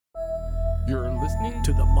You're listening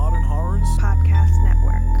to the Modern Horrors Podcast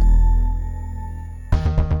Network.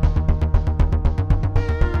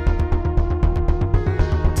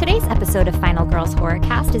 Today's episode of Final Girls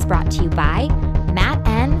Horrorcast is brought to you by Matt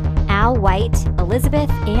N., Al White, Elizabeth,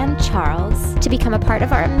 and Charles. To become a part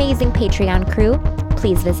of our amazing Patreon crew,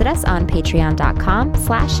 please visit us on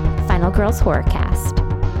patreon.com/finalgirlshorrorcast.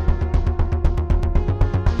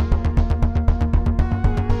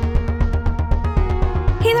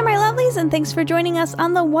 Hey there, my lovelies, and thanks for joining us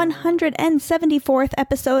on the 174th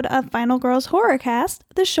episode of Final Girls Horrorcast,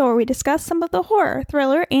 the show where we discuss some of the horror,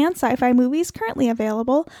 thriller, and sci-fi movies currently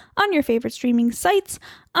available on your favorite streaming sites.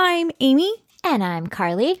 I'm Amy. And I'm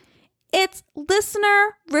Carly. It's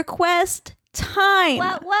listener request time.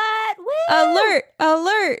 What? Woo!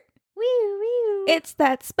 Alert! Woo! It's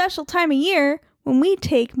that special time of year when we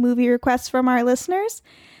take movie requests from our listeners.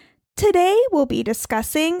 Today we'll be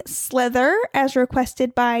discussing Slither as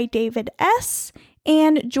requested by David S.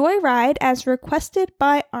 and Joyride as requested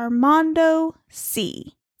by Armando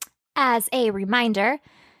C. As a reminder,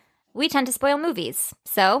 we tend to spoil movies,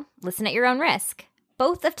 so listen at your own risk.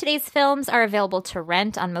 Both of today's films are available to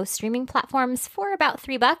rent on most streaming platforms for about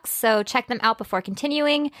 $3, so check them out before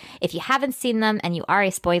continuing if you haven't seen them and you are a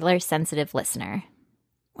spoiler-sensitive listener.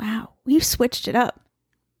 Wow, we've switched it up.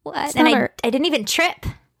 What? And I didn't even trip.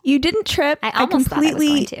 You didn't trip. I almost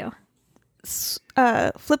completely thought I was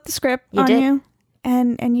going to. Flipped the script You on did. you,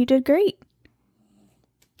 and you did great.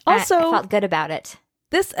 Also, I felt good about it.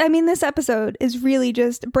 This episode is really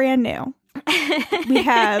just brand new. We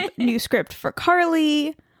have new script for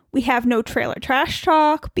Carly. We have no trailer trash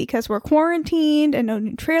talk because we're quarantined, and no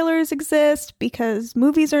new trailers exist because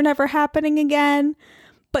movies are never happening again.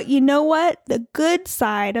 But you know what? The good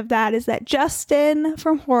side of that is that Justin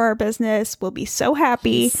from Horror Business will be so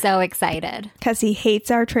happy. He's so excited. Because he hates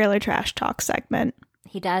our trailer trash talk segment.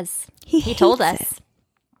 He does. He told hates us. it.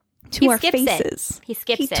 To He our skips it. faces. He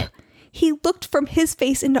skips it. He looked from his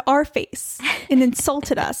face into our face and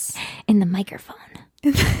insulted us. In the microphone.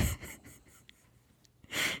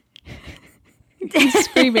 He's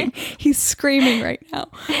screaming. He's screaming right now.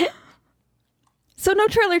 So no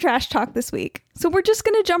trailer trash talk this week. So we're just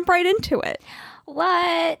going to jump right into it.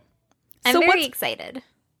 What? I'm very excited.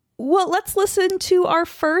 Well, let's listen to our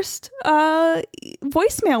first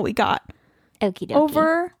voicemail we got. Okie dokie.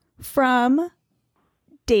 Over from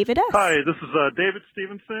David S. Hi, this is David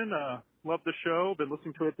Stevenson. Love the show. Been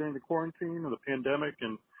listening to it during the quarantine or the pandemic,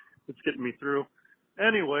 and it's getting me through.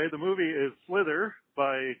 Anyway, the movie is Slither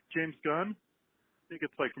by James Gunn. I think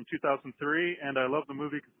it's like from 2003, and I love the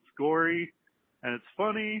movie because it's gory, and it's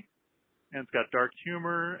funny, and it's got dark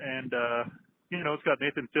humor, and, it's got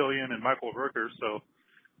Nathan Fillion and Michael Rooker, so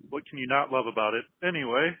what can you not love about it?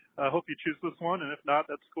 Anyway, I hope you choose this one, and if not,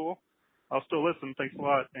 that's cool. I'll still listen. Thanks a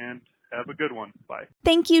lot, and have a good one. Bye.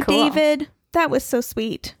 Thank you, Cool. David. That was so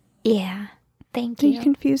sweet. Yeah. Thank Are you. you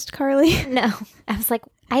confused, Carly? No. I was like,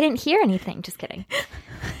 I didn't hear anything. Just kidding.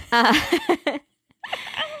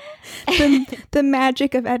 The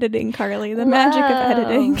magic of editing, Carly. The magic of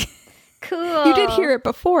editing. Cool. You did hear it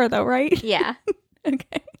before, though, right? Yeah.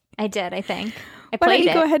 Okay. I did, I think. I Why don't played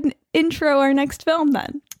you it. go ahead and intro our next film,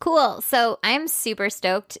 then? Cool. So I'm super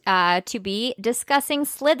stoked to be discussing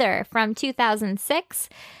Slither from 2006.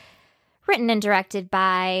 Written and directed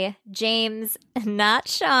by James, not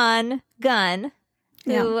Sean, Gunn.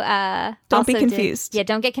 Who Don't be also confused.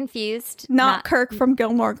 don't get confused. Not Kirk from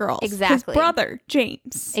Gilmore Girls. Exactly. His brother,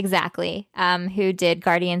 James. Exactly. Who did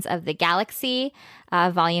Guardians of the Galaxy,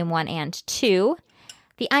 Volume 1 and 2.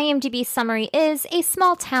 The IMDb summary is, a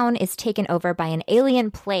small town is taken over by an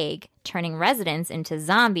alien plague, turning residents into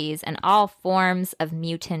zombies and all forms of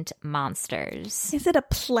mutant monsters. Is it a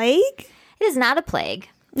plague? It is not a plague.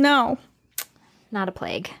 No. Not a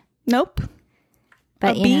plague. Nope.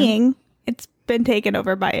 But A you know, being. It's been taken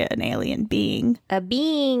over by an alien being. a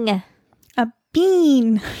being. A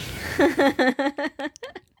bean.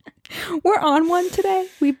 We're on one today.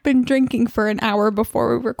 We've been drinking for an hour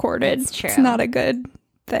before we recorded. That's true. It's not a good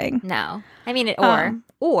thing. No. I mean, it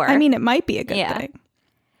it might be a good Yeah. thing.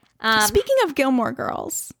 Um, Speaking of Gilmore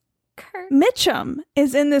Girls, Kirk. Mitchum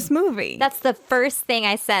is in this movie. That's the first thing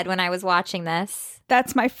I said when I was watching this.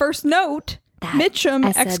 That's my first note. That- Mitchum,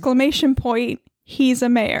 I said- exclamation point. He's a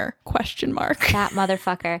mayor, question mark. That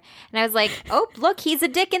motherfucker. And I was like, oh, look, he's a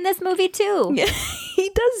dick in this movie too. Yeah, he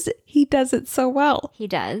does it so well. He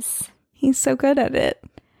does. He's so good at it.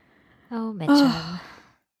 Oh, Mitchum.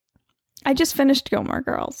 I just finished Gilmore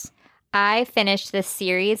Girls. I finished this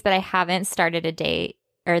series, but I haven't started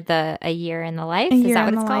a year in the life. A Is year that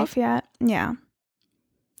what in it's the called? life yet. Yeah.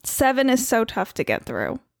 7 is so tough to get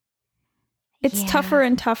through. It's tougher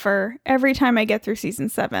and tougher. Every time I get through season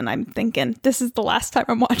 7, I'm thinking, this is the last time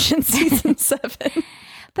I'm watching season 7.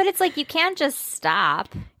 But it's like, you can't just stop.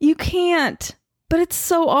 You can't. But it's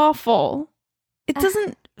so awful. It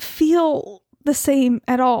doesn't feel the same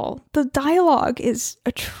at all. The dialogue is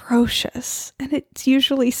atrocious, and it's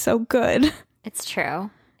usually so good. It's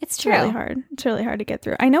true. It's true. Really hard. It's really hard to get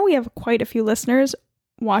through. I know we have quite a few listeners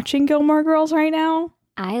watching Gilmore Girls right now.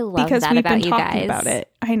 I love because that we've about been you talking guys. about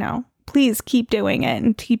it. I know. Please keep doing it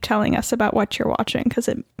and keep telling us about what you're watching because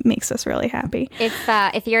it makes us really happy.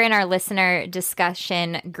 If you're in our listener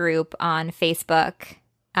discussion group on Facebook,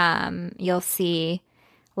 you'll see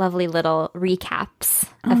lovely little recaps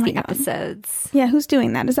of the episodes. Yeah, who's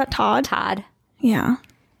doing that? Is that Todd? Todd. Yeah.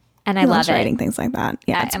 And I He love loves it. writing things like that.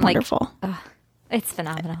 Yeah, it's wonderful. It's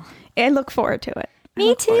phenomenal. I look forward to it. Me I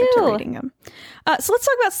look forward too. to reading them. So let's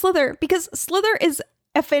talk about Slither because Slither is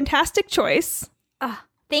a fantastic choice.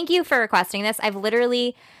 Thank you for requesting this. I've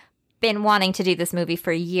literally been wanting to do this movie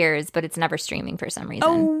for years, but it's never streaming for some reason.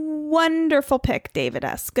 Oh, wonderful pick, David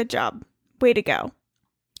S. Good job. Way to go.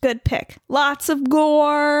 Good pick. Lots of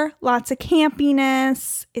gore, lots of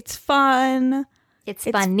campiness. It's fun. It's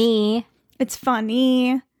funny. It's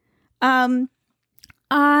funny.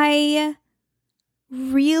 I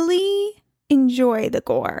really enjoy the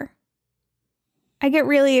gore. I get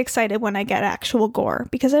really excited when I get actual gore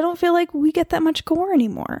because I don't feel like we get that much gore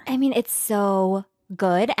anymore. I mean, it's so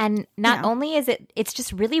good. And not only is it's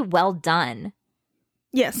just really well done.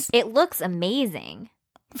 Yes. It looks amazing.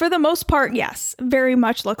 For the most part, yes. Very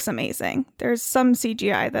much looks amazing. There's some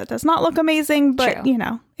CGI that does not look amazing, but, True. you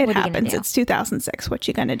know, it What are you gonna happens. do? It's 2006. What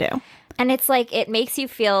you gonna do? And it's like, it makes you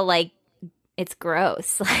feel like it's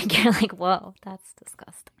gross. Like, you're like, whoa, that's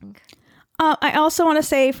disgusting. I also want to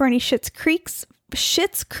say for any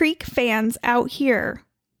Schitt's Creek fans out here,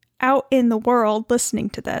 out in the world listening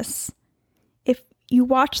to this, if you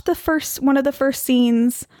watch one of the first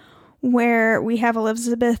scenes where we have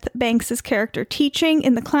Elizabeth Banks's character teaching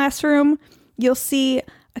in the classroom, you'll see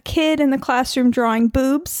a kid in the classroom drawing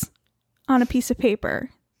boobs on a piece of paper.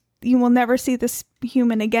 You will never see this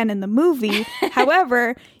human again in the movie.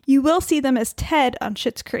 However, you will see them as Ted on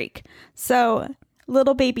Schitt's Creek. So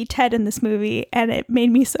little baby Ted in this movie, and it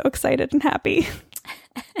made me so excited and happy.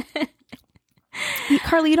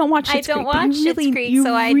 Carly, you don't watch Schitt's Creek. I don't watch Schitt's Creek, you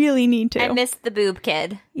so I really need to. I missed the boob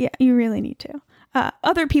kid. Yeah, you really need to.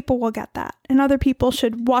 Other people will get that, and other people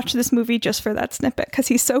should watch this movie just for that snippet because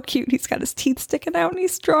he's so cute. He's got his teeth sticking out, and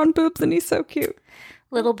he's drawing boobs, and he's so cute.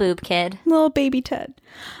 Little boob kid. Little baby Ted.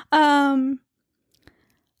 I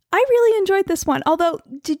really enjoyed this one. Although,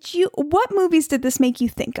 what movies did this make you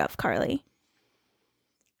think of, Carly?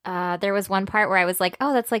 There was one part where I was like,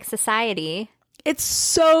 oh, that's like Society. It's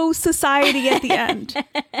so Society at the end.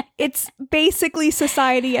 It's basically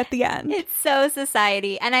Society at the end. It's so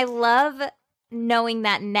Society. And I love knowing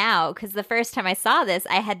that now because the first time I saw this,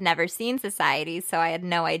 I had never seen Society, so I had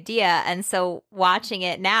no idea. And so watching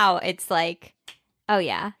it now, it's like, oh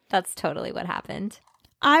yeah, that's totally what happened.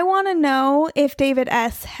 I want to know if David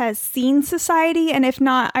S. has seen Society, and if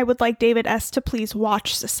not, I would like David S. to please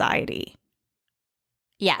watch Society.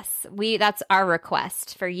 Yes, that's our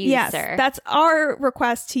request for you, yes, sir. That's our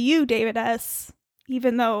request to you, David S.,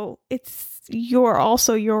 even though it's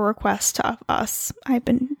also your request to us. I've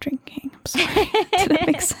been drinking. I'm sorry. Did it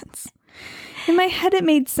make sense? In my head, it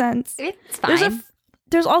made sense. It's fine.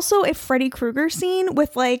 There's also a Freddy Krueger scene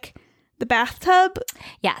with, like, the bathtub.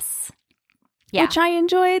 Yes. Yeah. Which I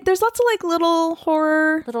enjoyed. There's lots of, like, little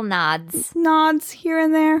horror Little nods. here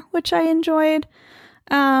and there, which I enjoyed.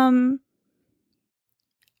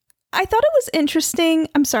 I thought it was interesting.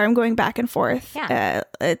 I'm sorry, I'm going back and forth. Yeah.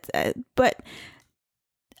 But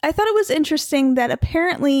I thought it was interesting that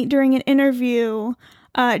apparently during an interview,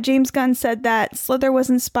 James Gunn said that Slither was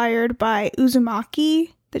inspired by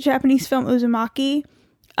Uzumaki, the Japanese film Uzumaki.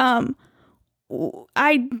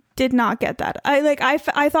 I did not get that. I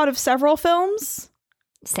thought of several films.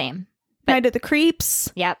 Same. Night of the Creeps.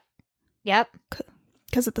 Yep.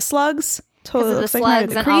 Because of the slugs. Because Totally of the looks like Night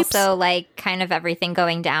of slugs the and Creeps. also like kind of everything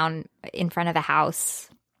going down in front of a house.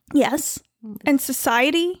 Yes. And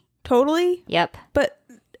Society. Totally. Yep. But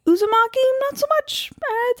Uzumaki, not so much.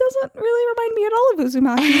 It doesn't really remind me at all of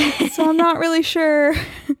Uzumaki. So I'm not really sure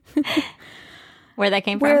Where that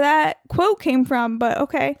came from? where that quote came from, but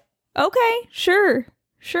okay. Okay, sure.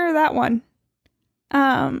 Sure, that one.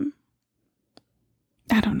 I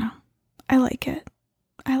don't know. I like it.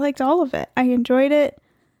 I liked all of it. I enjoyed it.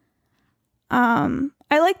 I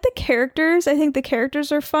like the characters. I think the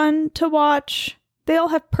characters are fun to watch. They all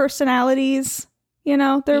have personalities. You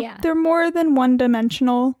know, they're more than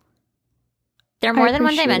one-dimensional. They're more than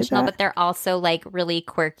appreciated one-dimensional, that. but they're also like really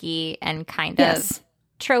quirky and kind Yes. of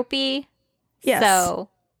tropey. Yes. So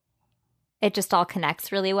it just all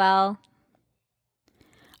connects really well.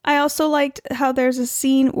 I also liked how there's a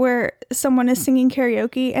scene where someone is singing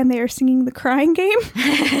karaoke and they are singing the Crying Game,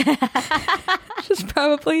 which is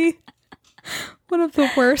probably one of the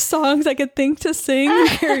worst songs I could think to sing in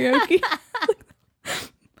karaoke.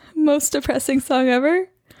 Most depressing song ever.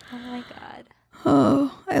 Oh my God.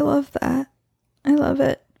 Oh, I love that. I love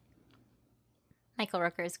it. Michael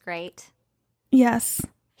Rooker is great. Yes.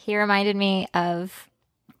 He reminded me of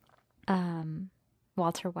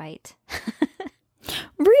Walter White.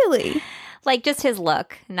 Really? Like just his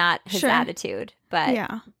look, not his Sure. attitude. But,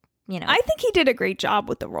 Yeah. you know, I think he did a great job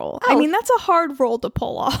with the role. Oh. I mean, that's a hard role to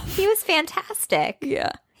pull off. he was fantastic.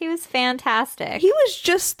 Yeah. He was fantastic. He was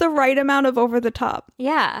just the right amount of over the top.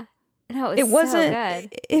 Yeah. No, It wasn't, so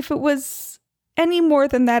good. if it was any more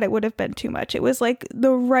than that, it would have been too much. It was like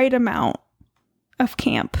the right amount of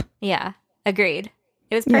camp. Yeah. Agreed.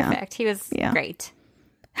 It was Yeah. perfect. He was Yeah. great.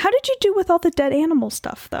 How did you do with all the dead animal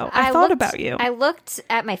stuff, though? I thought looked- about you. I looked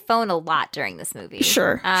at my phone a lot during this movie.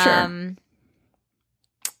 Sure.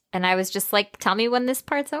 And I was just like, tell me when this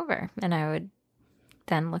part's over. And I would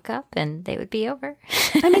then look up and they would be over.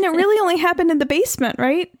 I mean, it really only happened in the basement,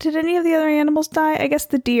 right? Did any of the other animals die? I guess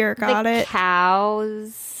the deer got the it.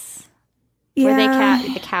 cows. Yeah. Were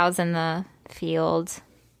they the cows in the field?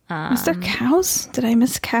 Was there cows? Did I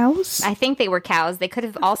miss cows? I think they were cows. They could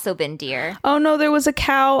have also been deer. Oh, no, there was a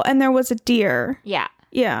cow and there was a deer. Yeah.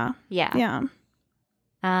 Yeah. Yeah. Yeah.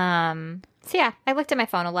 So yeah, I looked at my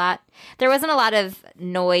phone a lot. There wasn't a lot of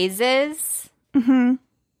noises.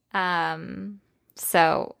 Mm-hmm.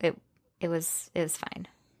 So it was fine.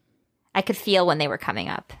 I could feel when they were coming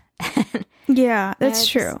up. Yeah, that's I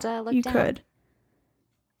true. just, looked You down. could.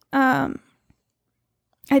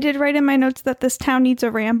 I did write in my notes that this town needs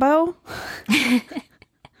a Rambo.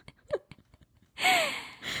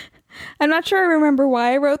 I'm not sure I remember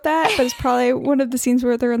why I wrote that, but it's probably one of the scenes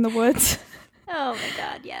where they're in the woods. Oh my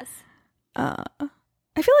God, yes. I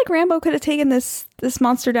feel like Rambo could have taken this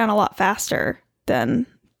monster down a lot faster than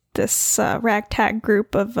this ragtag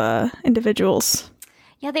group of individuals.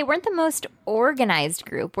 Yeah, they weren't the most organized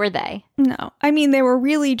group, were they? No, I mean they were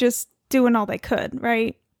really just doing all they could,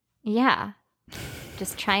 right? Yeah.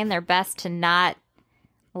 Just trying their best to not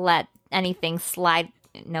let anything slide.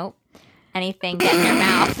 Nope. Anything get in their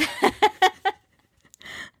mouth.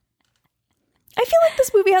 I feel like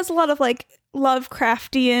this movie has a lot of like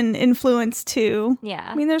Lovecraftian influence too. Yeah.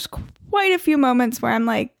 I mean, there's quite a few moments where I'm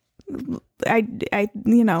like, I,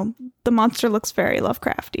 the monster looks very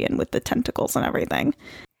Lovecraftian with the tentacles and everything.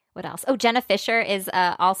 What else? Oh, Jenna Fisher is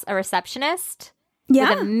also a receptionist Yeah,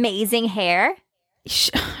 with amazing hair.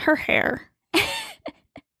 her hair.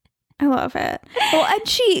 I love it. Well,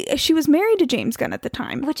 and she was married to James Gunn at the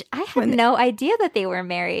time. Which I had When- no idea that they were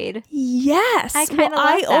married. Yes. I kinda love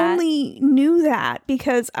I that. only knew that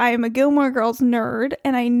because I am a Gilmore Girls nerd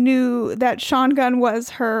and I knew that Sean Gunn was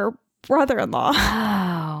her brother-in-law.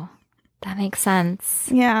 Oh, that makes sense.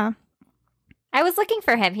 Yeah. I was looking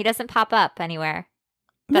for him. He doesn't pop up anywhere.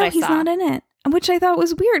 No, I he's saw. not in it. Which I thought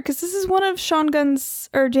was weird because this is one of Sean Gunn's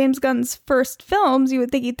or James Gunn's first films. You would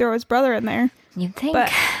think he'd throw his brother in there. You'd think. But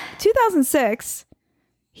 2006,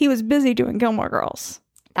 he was busy doing Gilmore Girls.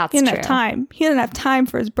 That's He didn't true. have time. He didn't have time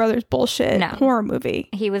for his brother's bullshit No. horror movie.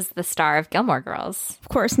 He was the star of Gilmore Girls. Of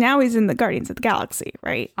course, now he's in the Guardians of the Galaxy,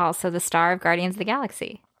 right? Also the star of Guardians of the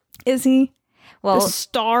Galaxy. Is he Well, the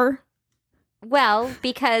star?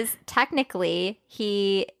 because technically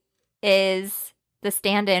he is the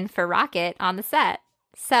stand-in for Rocket on the set.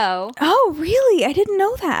 So Oh, really? I didn't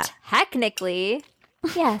know that. technically,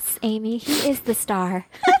 yes, Amy, he is the star.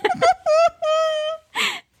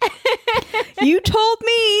 You told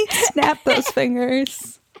me. Snap those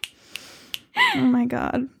fingers. Oh my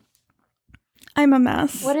god. I'm a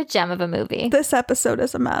mess. What a gem of a movie. This episode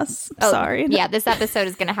is a mess. Sorry. Yeah, this episode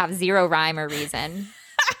is going to have zero rhyme or reason.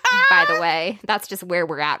 By the way, that's just where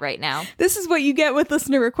we're at right now. This is what you get with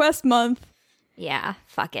Listener Request Month. Yeah,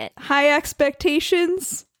 fuck it. High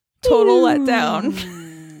expectations, total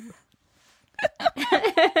letdown.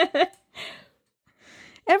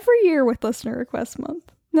 Every year with Listener Request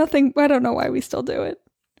Month. Nothing, I don't know why we still do it.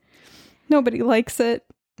 Nobody likes it.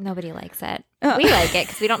 Nobody likes it. We like it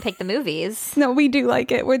because we don't pick the movies. No, we do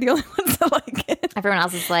like it. We're the only ones that like it. Everyone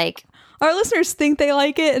else is like, Our listeners think they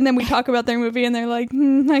like it, and then we talk about their movie, and they're like,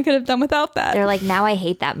 I could have done without that. they're like, now I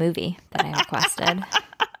hate that movie that I requested.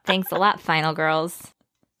 Thanks a lot, Final Girls.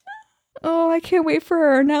 Oh, I can't wait for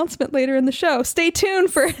our announcement later in the show. Stay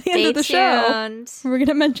tuned for the end of the show. tuned. We're going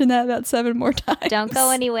to mention that about 7 more times. Don't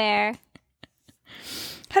go anywhere.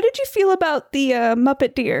 How did you feel about the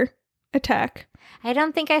Muppet Deer attack? I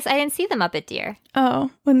don't think I didn't see the Muppet Deer.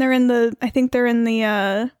 Oh, when they're in the, I think they're in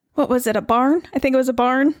the, what was it, a barn? I think it was a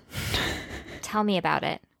barn. Tell me about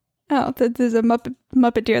it. Oh, there's a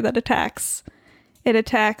Muppet Deer that attacks. It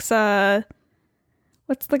attacks,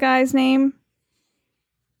 what's the guy's name?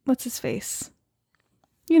 What's his face?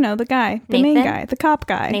 You know, the guy, the main guy, the cop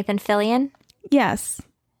guy. Nathan Fillion? Yes.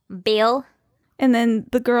 Bill? And then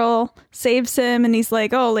the girl saves him, and he's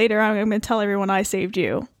like, oh, later on I'm going to tell everyone I saved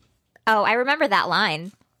you. Oh, I remember that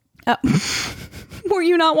line. Oh. Were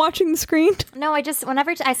you not watching the screen? No,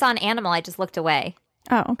 whenever I saw an animal, I just looked away.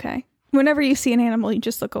 Oh, okay. Whenever you see an animal, you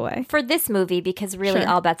just look away. For this movie, because really Sure.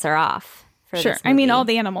 all bets are off. For Sure. this I mean, movie. all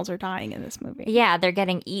the animals are dying in this movie. Yeah, they're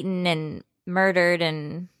getting eaten and murdered,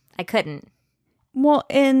 and I couldn't. Well,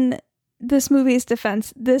 in this movie's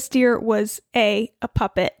defense, this deer was A, a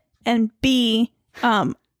puppet, and B,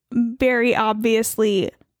 very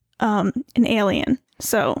obviously an alien.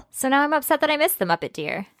 So now I'm upset that I missed the Muppet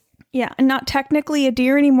Deer. yeah, and not technically a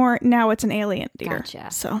deer anymore. Now it's an alien deer. Gotcha.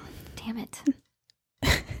 So Damn it.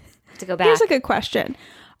 Have to go back. here's a good question.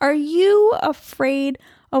 Are you afraid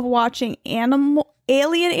of watching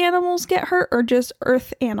alien animals get hurt or just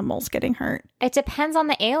Earth animals getting hurt? It depends on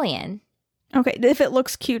the alien. Okay, if it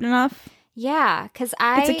looks cute enough. Yeah, because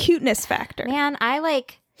It's a cuteness factor. Man, I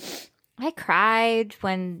cried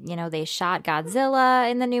when, they shot Godzilla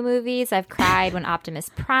in the new movies. I've cried when Optimus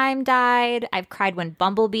Prime died. I've cried when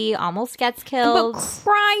Bumblebee almost gets killed. But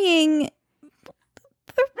crying,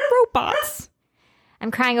 the robots.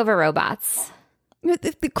 I'm crying over robots.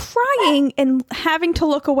 The crying and having to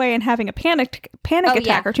look away and having a panic attack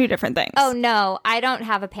yeah. are two different things. Oh, no, I don't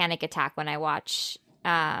have a panic attack when I watch...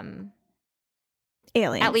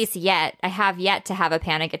 Aliens. At least yet. I have yet to have a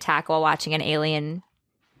panic attack while watching an alien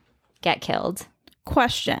get killed.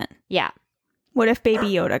 Question. Yeah. What if Baby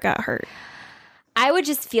Yoda got hurt? I would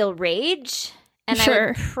just feel rage. And I Sure.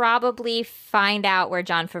 would probably find out where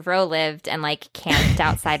Jon Favreau lived and camped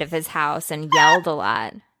outside of his house and yelled a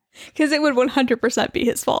lot. Because it would 100% be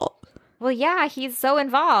his fault. Well, yeah, he's so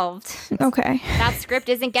involved. Okay. That script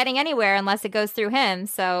isn't getting anywhere unless it goes through him.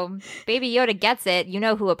 So Baby Yoda gets it. You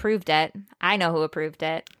know who approved it. I know who approved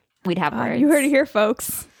it. We'd have words. You heard it here,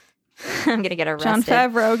 folks. I'm going to get arrested. Jon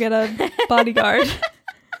Favreau, get a bodyguard.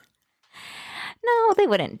 No, they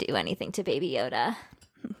wouldn't do anything to Baby Yoda.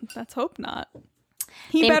 Let's hope not.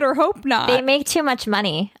 He better hope not. They make too much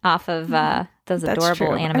money off of those That's adorable true.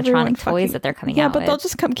 animatronic Everyone toys that they're coming Yeah, out but with. they'll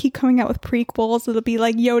just keep coming out with prequels. It'll be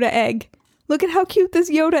like Yoda egg. Look at how cute this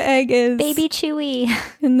Yoda egg is. Baby Chewie.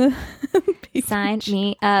 In the Sign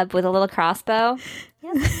me up with a little crossbow.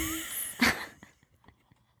 Yes.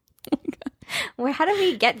 How did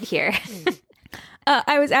we get here?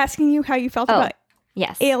 I was asking you how you felt about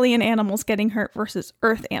Yes. alien animals getting hurt versus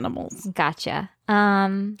Earth animals. Gotcha.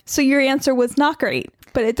 So your answer was not great,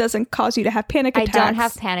 but it doesn't cause you to have panic attacks. I don't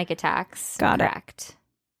have panic attacks. Got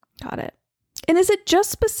it. And is it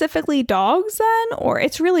just specifically dogs then, or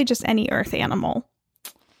it's really just any Earth animal?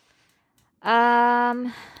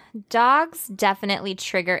 Dogs definitely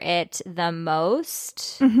trigger it the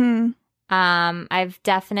most. Mm-hmm. I've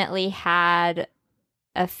definitely had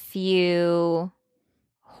a few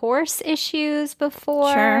horse issues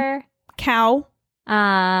before. Sure. Cow.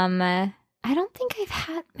 I don't think I've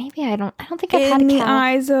had. Maybe I don't think I've had a In the cow.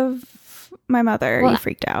 eyes of my mother, Well, you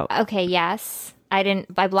freaked out. Okay, yes. I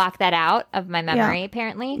blocked that out of my memory,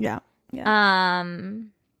 apparently. Yeah.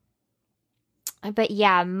 But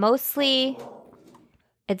yeah, mostly,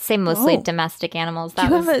 I'd say mostly Whoa. domestic animals.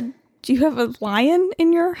 Do you have a lion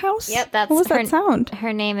in your house? Yep, that's what was her, that sound?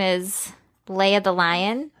 Her name is Leia the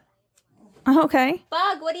Lion. Oh, okay.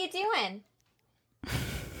 Bug, what are you doing?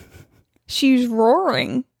 She's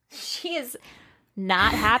roaring. She is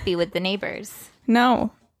not happy with the neighbors.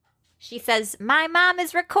 No. She says, "My mom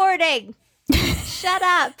is recording. Shut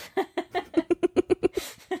up."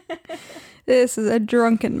 This is a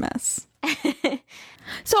drunken mess.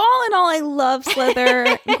 So all in all, I love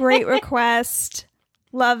Slither. Great request.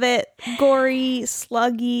 Love it. Gory,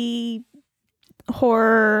 sluggy,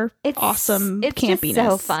 horror, awesome It's campiness. just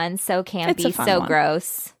so fun, so It's a campy, fun so one.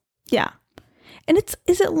 gross. Yeah. And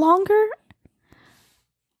is it longer?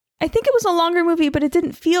 I think it was a longer movie, but it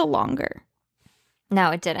didn't feel longer. No,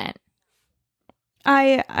 it didn't.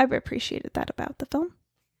 I appreciated that about the film.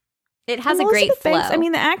 It has And a great Elizabeth flow. Banks, I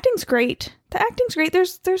mean, the acting's great.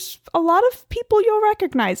 There's a lot of people you'll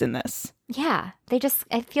recognize in this. yeah,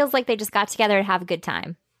 it feels like they just got together to have a good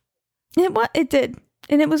time. It did.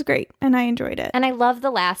 And it was great. And I enjoyed it. And I love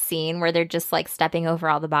the last scene where they're just stepping over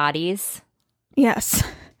all the bodies. Yes.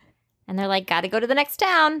 And they're like, gotta go to the next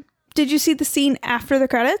town. Did you see the scene after the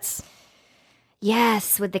credits?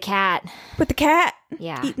 Yes, with the cat. With the cat?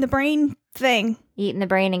 Yeah. Eating the brain thing. Eating the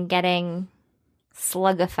brain and getting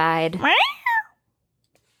slugified.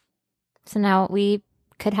 So now we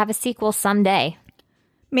could have a sequel someday.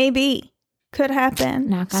 Maybe. Could happen.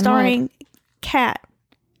 Knock on Starring cat.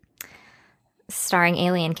 Starring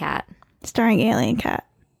Alien Cat. Starring Alien Cat.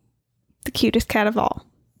 The cutest cat of all.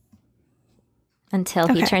 Until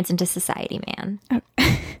he turns into Society Man.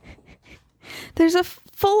 There's a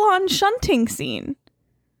full-on shunting scene.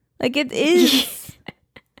 Like, it is...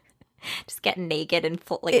 Just getting naked and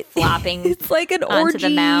flopping. It's like an onto orgy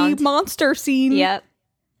the mound. monster scene. Yep.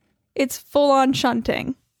 It's full-on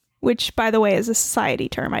shunting. Which, by the way, is a society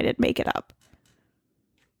term. I didn't make it up.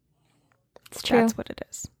 It's true. That's what it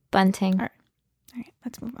is. Bunting. All right,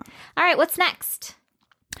 let's move on. All right, what's next?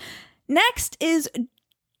 Next is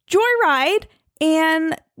Joyride,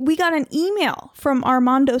 and we got an email from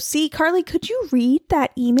Armando C. Carly, could you read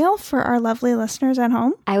that email for our lovely listeners at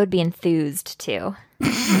home? I would be enthused too.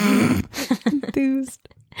 Enthused.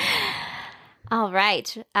 All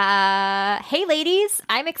right. Hey, ladies.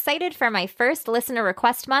 I'm excited for my first listener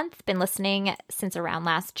request month. Been listening since around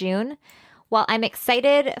last June. Well, I'm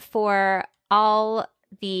excited for all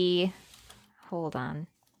the... Hold on.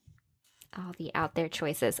 All the out there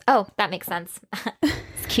choices. Oh, that makes sense.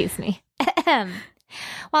 Excuse me.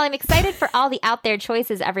 While I'm excited for all the out there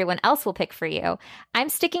choices everyone else will pick for you, I'm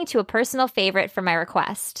sticking to a personal favorite for my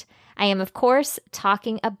request. I am, of course,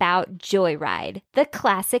 talking about Joyride, the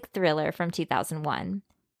classic thriller from 2001.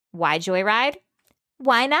 Why Joyride?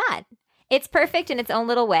 Why not? It's perfect in its own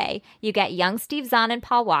little way. You get young Steve Zahn and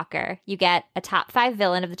Paul Walker. You get a top 5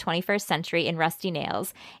 villain of the 21st century in Rusty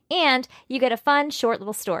Nails. And you get a fun, short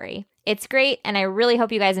little story. It's great, and I really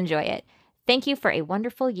hope you guys enjoy it. Thank you for a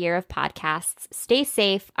wonderful year of podcasts. Stay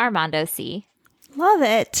safe, Armando C. Love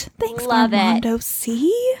it. Thanks, Love Armando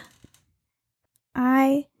C.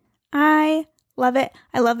 I love it.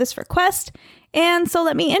 I love this request. And so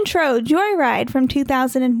let me intro Joyride from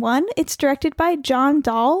 2001. It's directed by John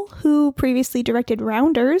Dahl, who previously directed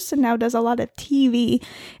Rounders and now does a lot of TV.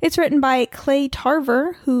 It's written by Clay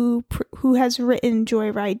Tarver, who has written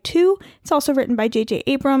Joyride 2. It's also written by J.J.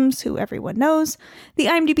 Abrams, who everyone knows. The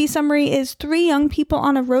IMDb summary is 3 young people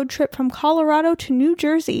on a road trip from Colorado to New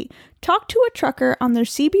Jersey talk to a trucker on their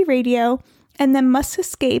CB radio and then must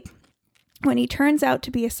escape when he turns out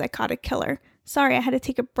to be a psychotic killer. Sorry, I had to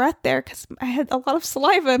take a breath there because I had a lot of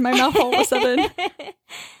saliva in my mouth all of a sudden.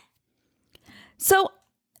 So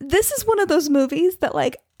this is one of those movies that,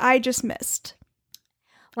 like, I just missed.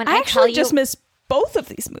 I actually just missed both of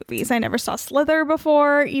these movies. I never saw Slither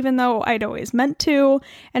before, even though I'd always meant to,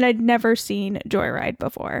 and I'd never seen Joyride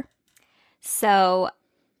before. So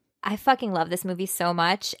I fucking love this movie so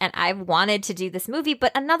much, and I've wanted to do this movie,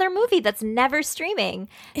 but another movie that's never streaming.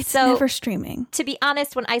 It's never streaming. To be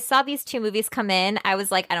honest, when I saw these 2 movies come in, I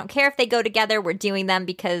was like, I don't care if they go together. We're doing them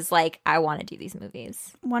because, like, I want to do these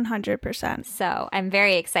movies. 100%. So I'm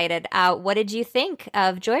very excited. What did you think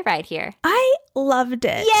of Joyride here? I loved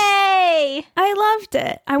it. Yay! I loved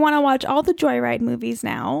it. I want to watch all the Joyride movies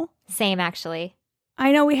now. Same, actually.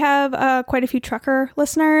 I know we have quite a few trucker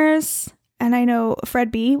listeners, and I know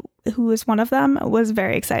Fred B., who is one of them, was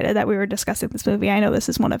very excited that we were discussing this movie. I know this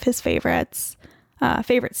is one of his favorites,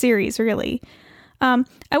 favorite series, really. I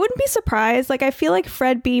wouldn't be surprised. Like, I feel like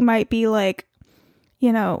Fred B. might be like,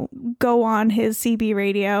 you know, go on his CB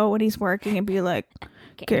radio when he's working and be like,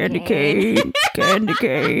 candy cane, candy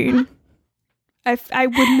cane. I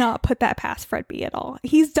would not put that past Fred B. at all.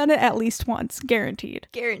 He's done it at least once, guaranteed.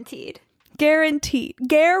 Guaranteed. It's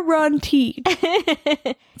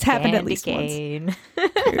happened at least once.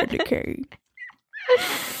 Candy cane.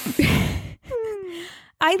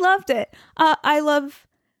 I loved it. I love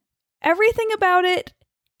everything about it,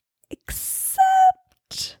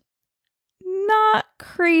 except not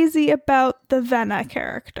crazy about the Venna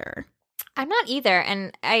character. I'm not either,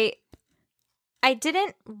 and I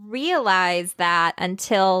didn't realize that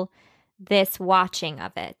until this watching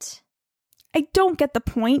of it. I don't get the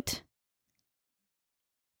point.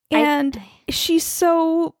 And she's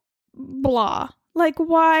so blah. Like,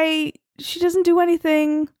 why? She doesn't do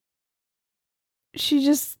anything. She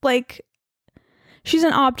just, like, she's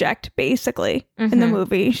an object, basically, in the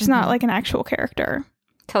movie. She's not, like, an actual character.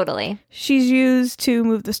 Totally. She's used to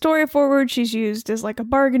move the story forward. She's used as, like, a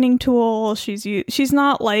bargaining tool. She's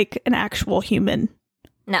not, like, an actual human.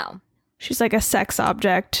 No. She's, like, a sex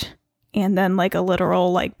object and then, like, a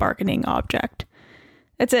literal, like, bargaining object.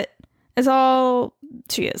 That's it. That's all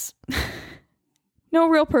she is. No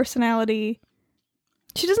real personality.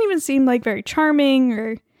 She doesn't even seem like very charming,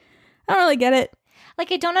 or I don't really get it.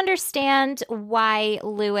 Like, I don't understand why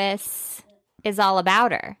Lewis is all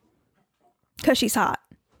about her. Because she's hot.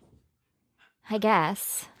 I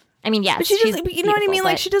guess. I mean, yes. But she she's doesn't, you know what I mean?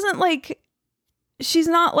 Like, she doesn't, like, she's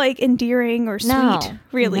not, like, endearing or sweet,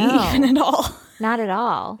 really, even at all. Not at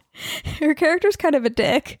all. Her character's kind of a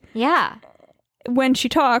dick. Yeah. When she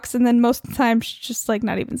talks, and then most of the time she's just, like,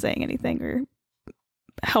 not even saying anything or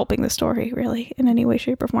helping the story, really, in any way,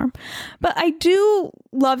 shape, or form. But I do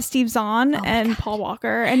love Steve Zahn and Paul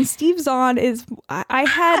Walker. And Steve Zahn is...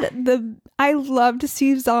 I loved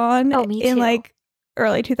Steve Zahn me in, too. like,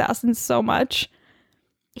 early 2000s so much.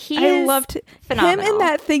 I loved phenomenal. him in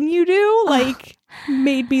That Thing You Do, like,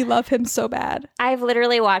 made me love him so bad. I've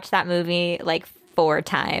literally watched that movie like 4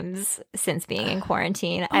 times since being in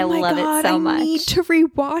quarantine. I my love God, it so much. I need to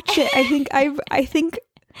rewatch it. I think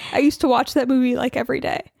I used to watch that movie like every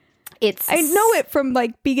day. I know it from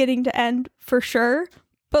like beginning to end for sure,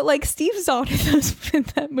 but like Steve Zahn in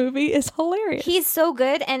that movie is hilarious. He's so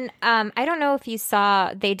good, and I don't know if you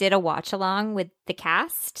saw, they did a watch along with the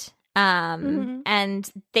cast. And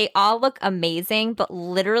they all look amazing, but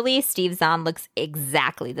literally Steve Zahn looks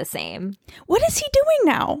exactly the same. What is he doing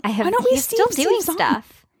now? Why don't we he's see still Steve doing Zahn?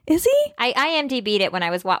 stuff. Is he? I IMDb'd it when I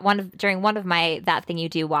was during one of my That Thing You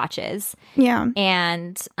Do watches. Yeah.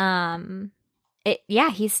 And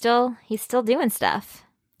he's still doing stuff.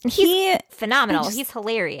 He's phenomenal. He's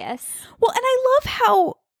hilarious. Well, and I love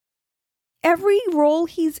how every role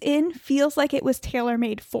he's in feels like it was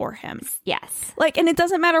tailor-made for him. Yes. Like, and it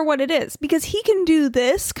doesn't matter what it is, because he can do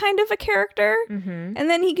this kind of a character, and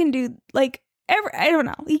then he can do, like, I don't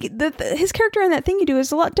know. His character in That Thing You Do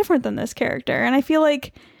is a lot different than this character, and I feel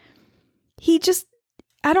like he just,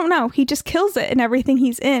 I don't know, he just kills it in everything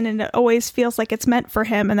he's in, and it always feels like it's meant for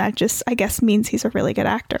him, and that just, I guess, means he's a really good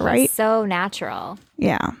actor, right? He's so natural.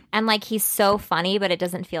 Yeah. And like, he's so funny, but it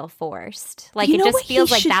doesn't feel forced. Like, You it know just what he feels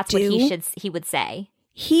like should that's what do? he would say.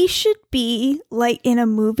 He should be, like, in a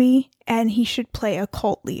movie, and he should play a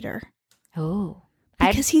cult leader. Oh.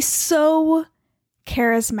 Because he's so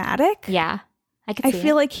charismatic. Yeah. I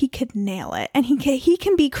feel like he could nail it. And he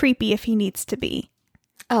can be creepy if he needs to be.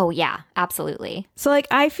 Oh, yeah. Absolutely. So, like,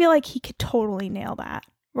 I feel like he could totally nail that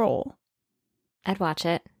role. I'd watch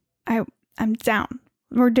it. I'm down.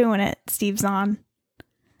 We're doing it, Steve Zahn.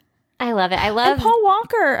 I love it. I love... And Paul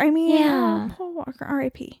Walker. I mean, Yeah. Paul Walker,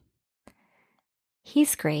 R.I.P.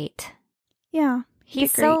 He's great. Yeah.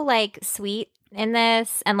 He's so, like, sweet in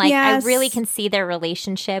this. And, like, Yes. I really can see their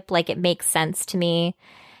relationship. Like, it makes sense to me.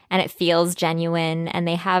 And it feels genuine. And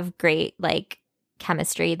they have great, like,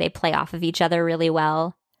 chemistry. They play off of each other really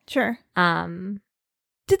well. Sure.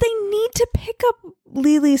 Did they need to pick up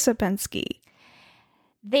Lily Sobieski?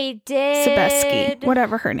 They did. Sobieski,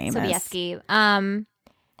 whatever her name is. Sobieski.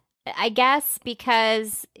 I guess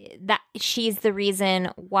because that she's the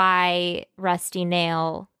reason why Rusty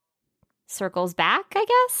Nail circles back, I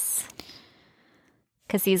guess.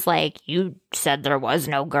 Because he's like, you said there was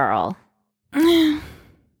no girl.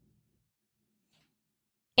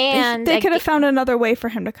 And they could have found another way for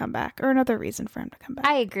him to come back, or another reason for him to come back.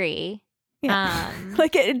 I agree. Yeah.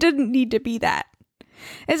 Like, it didn't need to be that.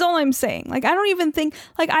 Is all I'm saying. Like, I don't even think,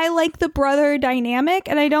 like, I like the brother dynamic,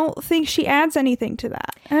 and I don't think she adds anything to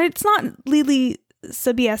that. And it's not Lily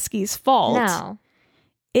Sobieski's fault. No.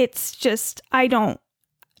 It's just, I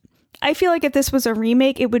feel like if this was a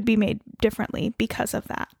remake, it would be made differently because of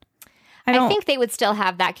that. I think they would still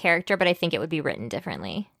have that character, but I think it would be written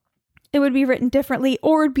differently. It would be written differently,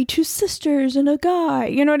 or it'd be 2 sisters and a guy.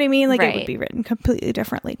 You know what I mean? Like, Right. It would be written completely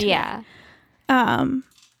differently to me. Yeah.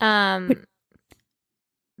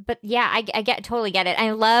 But yeah, I totally get it.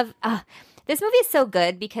 I love this movie is so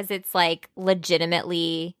good because it's like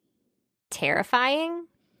legitimately terrifying.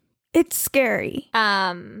 It's scary.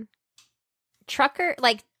 Trucker,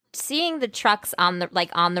 like seeing the trucks on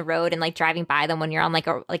the road and like driving by them when you're on like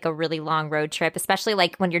a really long road trip, especially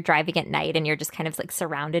like when you're driving at night and you're just kind of like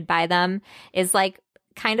surrounded by them, is like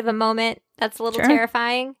kind of a moment that's a little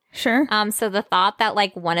terrifying. Sure. So the thought that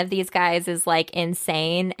like one of these guys is like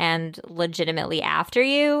insane and legitimately after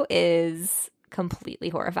you is completely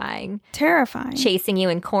horrifying. Terrifying. Chasing you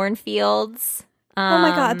in cornfields. Oh my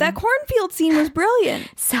God, that cornfield scene was brilliant.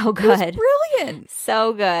 So good. It was brilliant.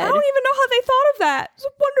 So good. I don't even know how they thought of that. It was a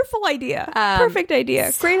wonderful idea. Perfect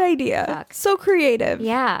idea. Great idea. So creative.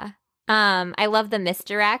 Yeah. I love the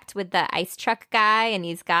misdirect with the ice truck guy, and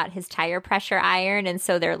he's got his tire pressure iron, and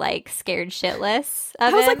so they're like scared shitless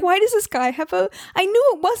of I was him. like, why does this guy have I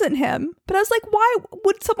knew it wasn't him, but I was like, why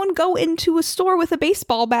would someone go into a store with a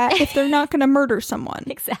baseball bat if they're not going to murder someone?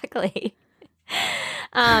 Exactly.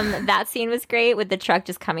 That scene was great with the truck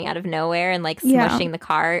just coming out of nowhere and like Yeah. smushing the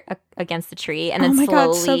car against the tree and Oh then my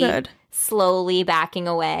God, so good. slowly backing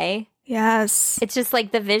away. Yes. It's just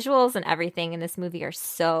like the visuals and everything in this movie are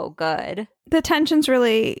so good. The tension's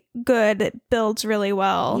really good. It builds really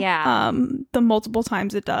well. Yeah. The multiple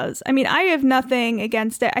times it does. I mean, I have nothing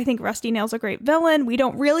against it. I think Rusty Nail's a great villain. We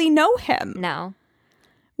don't really know him. No,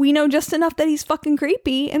 We know just enough that he's fucking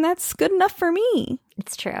creepy, and that's good enough for me.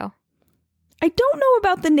 it's true. I don't know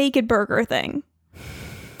about the naked burger thing.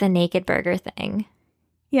 The naked burger thing.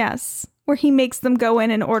 Yes. Where he makes them go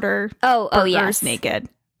in and order Oh, burgers yes. naked.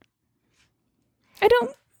 I'm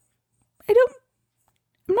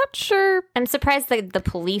not sure. I'm surprised that the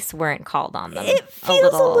police weren't called on them. It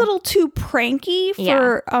feels a little too pranky Yeah.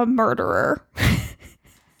 for a murderer.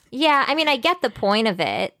 Yeah, I mean, I get the point of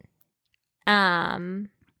it.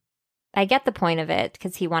 I get the point of it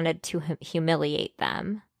because he wanted to humiliate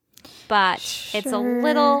them. But it's a Sure.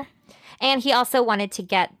 little... And he also wanted to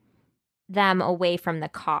get them away from the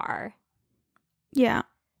car. Yeah.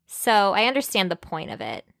 So I understand the point of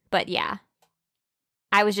it. But yeah.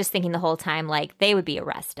 I was just thinking the whole time, like, they would be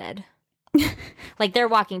arrested. Like, they're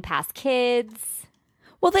walking past kids.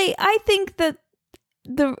 Well, I think that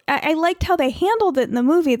I liked how they handled it in the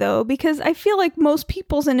movie, though, because I feel like most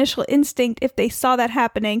people's initial instinct, if they saw that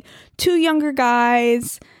happening, two younger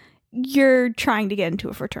guys, you're trying to get into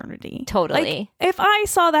a fraternity. Totally. Like, if I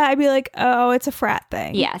saw that, I'd be like, oh, it's a frat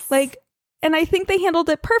thing. Yes. Like, and I think they handled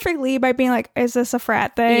it perfectly by being like, is this a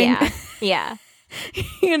frat thing? Yeah. Yeah.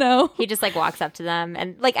 You know? He just, like, walks up to them.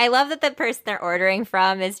 And, like, I love that the person they're ordering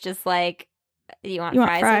from is just like, you want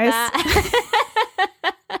fries with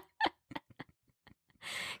that?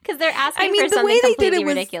 Because they're asking for something completely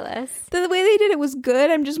ridiculous. The way they did it was good.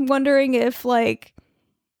 I'm just wondering if, like,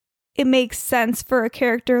 it makes sense for a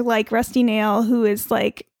character like Rusty Nail, who is,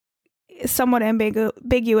 like, somewhat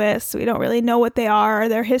ambiguous. We don't really know what they are, or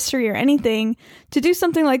their history, or anything, to do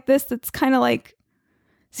something like this that's kind of like,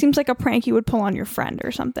 seems like a prank you would pull on your friend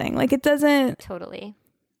or something. Like, it doesn't... Totally.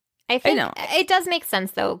 I think it does make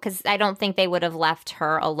sense, though, because I don't think they would have left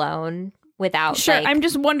her alone without, Sure, like... I'm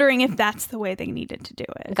just wondering if that's the way they needed to do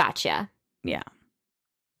it. Gotcha. Yeah.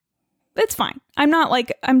 It's fine.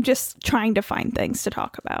 I'm just trying to find things to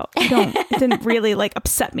talk about. It didn't really, like,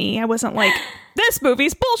 upset me. I wasn't like, this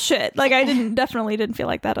movie's bullshit. Like, I definitely didn't feel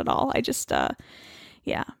like that at all. I just,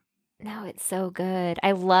 yeah. No, it's so good.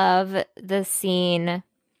 I love the scene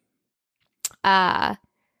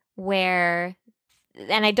where,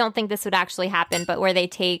 and I don't think this would actually happen, but where they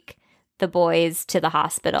take the boys to the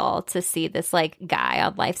hospital to see this, like, guy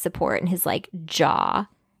on life support and his, like, jaw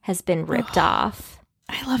has been ripped off.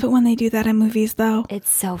 I love it when they do that in movies, though.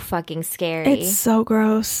 It's so fucking scary. It's so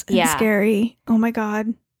gross and scary. Oh my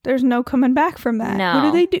God. There's no coming back from that. No. What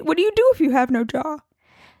do they do? What do you do if you have no jaw?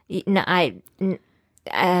 No, I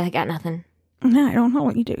got nothing. No, I don't know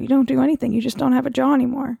what you do. You don't do anything. You just don't have a jaw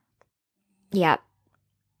anymore. Yeah.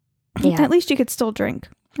 Yeah. At least you could still drink.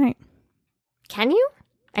 Right. Can you?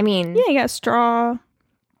 I mean... Yeah, you got a straw.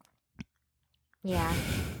 Yeah.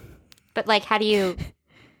 But, like, how do you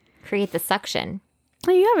create the suction?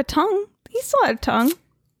 Oh, you have a tongue. You still have a tongue.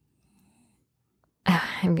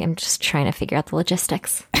 I'm just trying to figure out the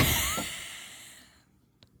logistics.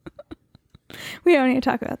 We don't need to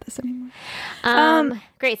talk about this anymore.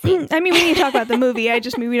 Great scene. I mean, we need to talk about the movie. I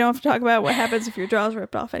just mean we don't have to talk about what happens if your jaw's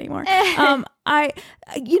ripped off anymore.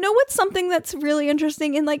 You know what's something that's really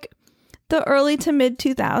interesting in, like, the early to mid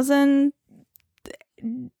 2000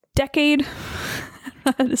 decade?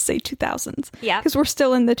 I don't know how to say 2000s. Yeah. Because we're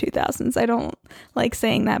still in the 2000s. I don't like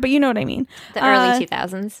saying that, but you know what I mean. The early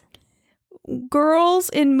 2000s. Girls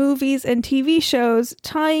in movies and TV shows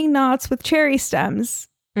tying knots with cherry stems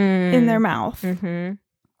in their mouth. Mm-hmm.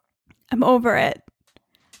 I'm over it.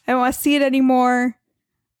 I don't want to see it anymore.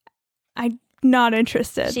 I'm not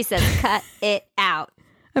interested. She says, cut it out.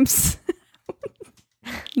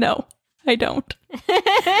 No, I don't.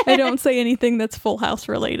 I don't say anything that's Full House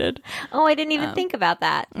related. Oh, I didn't even think about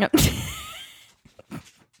that. No.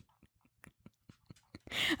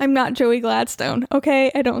 I'm not Joey Gladstone,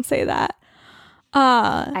 okay? I don't say that.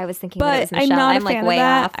 I was thinking that it was but Michelle. I'm not a like fan way of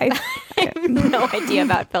that. off. I have no idea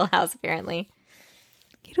about Full House, apparently.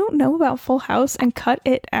 You don't know about Full House and cut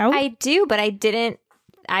it out? I do, but I didn't.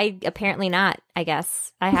 I apparently not, I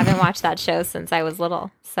guess. I haven't watched that show since I was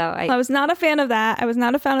little. So I was not a fan of that. I was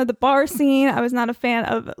not a fan of the bar scene. I was not a fan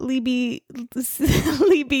of Libby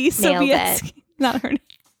Sobieski. Not her name.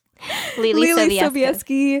 Lily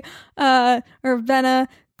Sobieski. Or Venna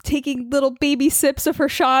taking little baby sips of her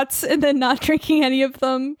shots and then not drinking any of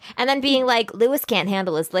them. And then being like, Lewis can't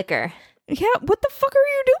handle his liquor. Yeah, what the fuck are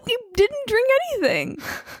you doing? You didn't drink anything,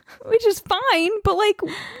 which is fine. But like,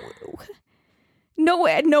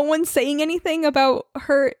 no one's saying anything about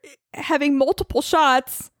her having multiple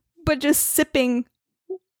shots, but just sipping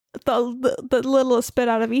the littlest bit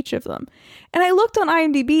out of each of them. And I looked on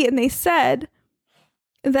IMDb, and they said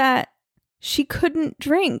that she couldn't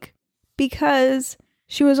drink because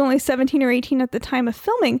she was only 17 or 18 at the time of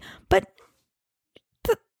filming. But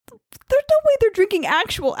there's no way they're drinking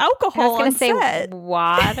actual alcohol I was on going to set. say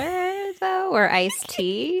water, though, or iced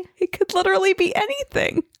tea. It could literally be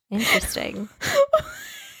anything. Interesting.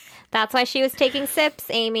 That's why she was taking sips,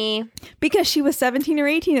 Amy. Because she was 17 or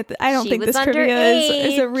 18 I don't She think was this trivia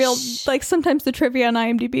is a real, underage. like, sometimes the trivia on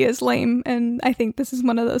IMDb is lame, and I think this is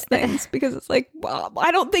one of those things, because it's like, well,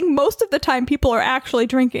 I don't think most of the time people are actually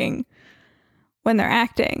drinking when they're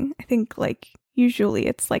acting. I think, like, usually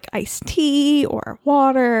it's like iced tea or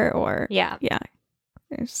water or... Yeah. Yeah.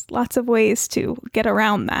 There's lots of ways to get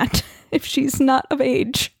around that if she's not of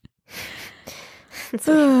age.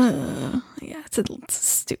 Yeah, it's a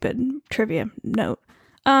stupid trivia note.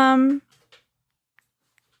 I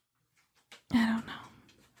don't know.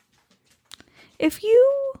 If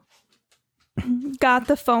you got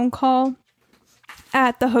the phone call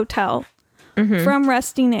at the hotel from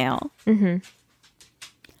Rusty Nail,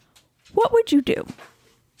 what would you do?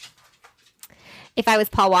 If I was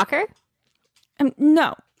Paul Walker?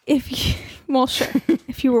 No. If you, well, sure.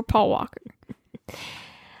 If you were Paul Walker.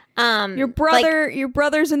 Your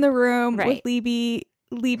brother's in the room Right. with Libby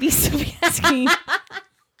Sobieski.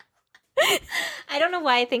 I don't know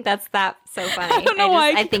why I think that's so funny. I don't know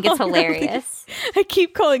why I think it's call her hilarious. I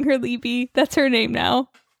keep calling her Libby. That's her name now.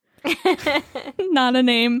 Not a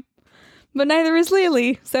name. But neither is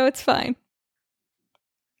Lily, so it's fine.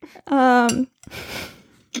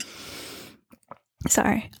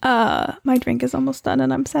 Sorry. My drink is almost done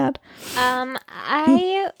and I'm sad.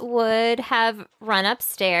 I would have run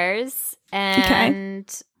upstairs and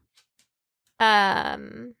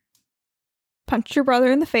Punch your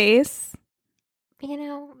brother in the face.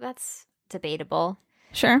 that's debatable.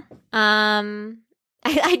 Sure.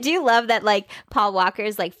 I do love that, like, Paul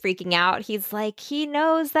Walker's, like, freaking out. He's like, he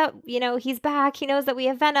knows that, he's back. He knows that we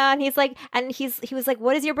have Venna. And he's like, he was like,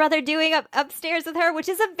 what is your brother doing upstairs with her? Which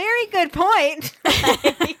is a very good point.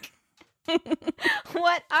 Like,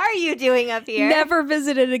 what are you doing up here? Never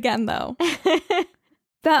visited again, though.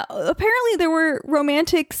 That apparently there were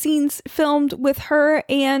romantic scenes filmed with her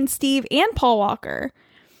and Steve and Paul Walker.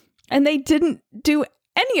 And they didn't do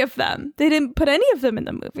any of them. They didn't put any of them in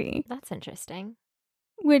the movie. That's interesting.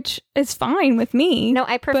 Which is fine with me. No,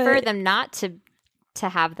 I prefer them not to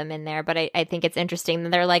have them in there, but I think it's interesting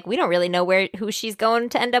that they're like, we don't really know who she's going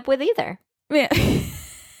to end up with either. Yeah.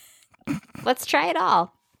 Let's try it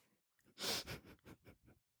all.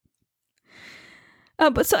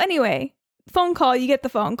 But so anyway, phone call, you get the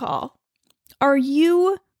phone call. Are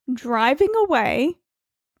you driving away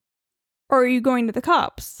or are you going to the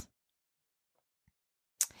cops?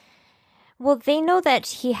 Well, they know that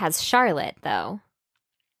he has Charlotte, though.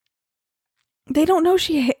 They don't know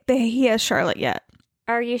he has Charlotte yet.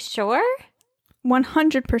 Are you sure?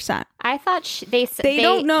 100%. I thought They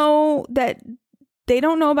don't know that. They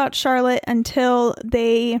don't know about Charlotte until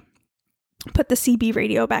they put the CB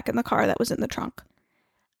radio back in the car that was in the trunk.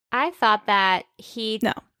 I thought that he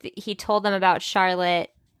told them about Charlotte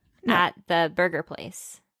at the burger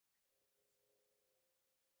place.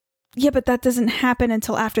 Yeah, but that doesn't happen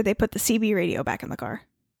until after they put the CB radio back in the car.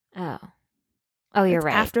 Oh, you're It's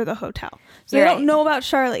right. after the hotel. So You're they don't right. know about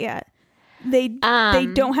Charlotte yet. They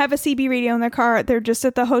don't have a CB radio in their car. They're just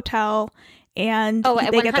at the hotel, and I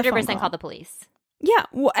they get the phone 100% call the police. Yeah,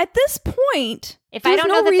 well, at this point, If I don't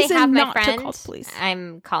know no that they reason have my not to friend, call the police.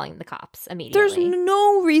 I'm calling the cops immediately. There's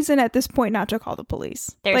no reason at this point not to call the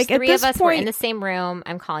police. There's like, three at of this us. We're in point, the same room.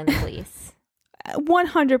 I'm calling the police.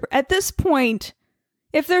 100. At this point,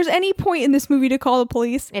 if there's any point in this movie to call the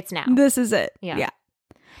police, It's now. this is it. Yeah.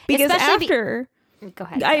 Because Especially after, Go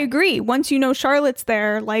ahead. I agree. Once you know Charlotte's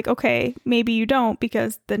there, like, okay, maybe you don't,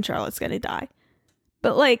 because then Charlotte's gonna die.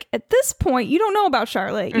 But like at this point, you don't know about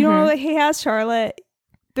Charlotte. You don't know that he has Charlotte.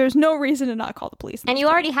 There's no reason to not call the police. And you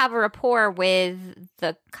already have a rapport with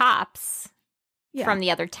the cops Yeah, from the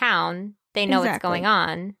other town. They know what's Exactly. going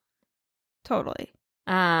on. totally.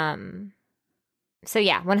 So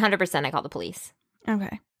yeah, 100% I call the police.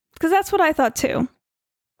 Okay, because that's what I thought too.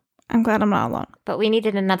 I'm glad I'm not alone. But we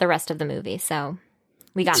needed another rest of the movie, so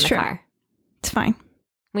we got It's in the true. car. It's fine.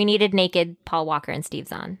 We needed naked Paul Walker and Steve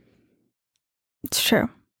Zahn. It's true.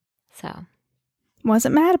 So,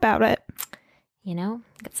 Wasn't mad about it.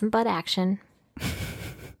 got some butt action.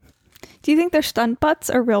 Do you think they're stunt butts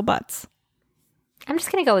or real butts? I'm just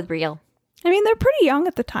going to go with real. I mean, they're pretty young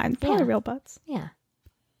at the time. Probably Yeah. real butts. Yeah.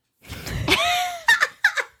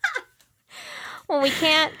 When we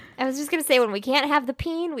can't, I was just going to say, when we can't have the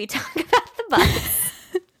peen, we talk about the butts.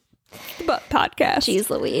 The Butt Podcast. Jeez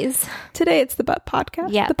Louise. Today it's the Butt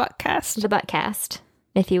Podcast. Yeah. The Butt Cast. The butt cast,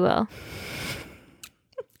 if you will.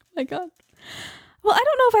 My God. Well, I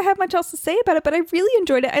don't know if I have much else to say about it, but I really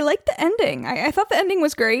enjoyed it. I liked the ending. I thought the ending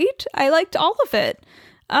was great. I liked all of it.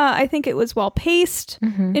 I think it was well paced,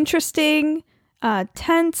 interesting,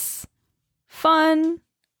 tense, fun,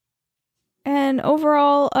 and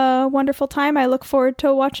overall a wonderful time. I look forward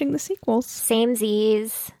to watching the sequels.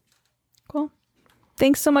 Samesies. Cool.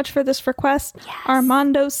 Thanks so much for this request, Yes.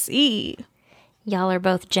 Armando C. Y'all are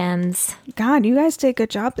both gems. God, you guys did a good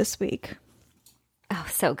job this week. Oh,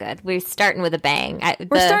 so good. We're starting with a bang.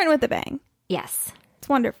 We're starting with a bang. Yes. It's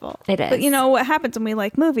wonderful. It is. But you know what happens when we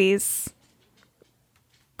like movies?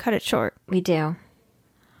 Cut it short. We do.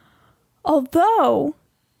 Although,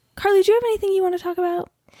 Carly, do you have anything you want to talk about?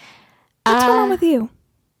 What's going on with you?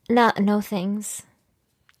 No things.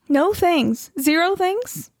 No things. Zero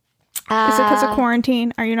things? Is it because of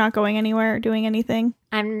quarantine? Are you not going anywhere or doing anything?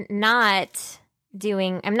 I'm not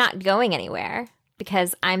going anywhere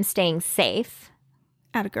because I'm staying safe.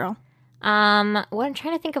 Atta girl. What I'm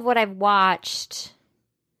trying to think of what I've watched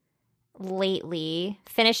lately.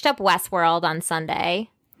 Finished up Westworld on Sunday.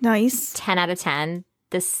 Nice. 10 out of 10.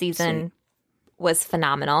 This season was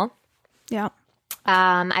phenomenal. Yeah.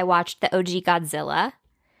 I watched the OG Godzilla.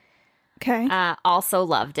 Okay. Also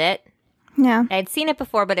loved it. Yeah. I'd seen it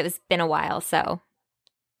before, but it's been a while, so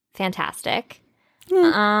fantastic.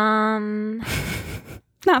 Not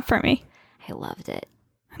for me. I loved it.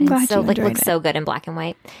 I'm glad so you enjoyed looks it. so good in black and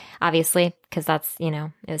white, obviously, because that's,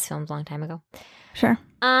 it was filmed a long time ago. Sure.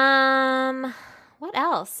 What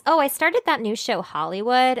else? Oh, I started that new show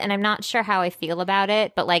Hollywood, and I'm not sure how I feel about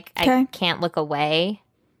it, but I Okay. can't look away,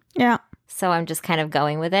 Yeah. so I'm just kind of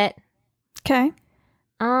going with it. Okay.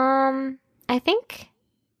 I think.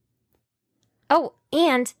 Oh,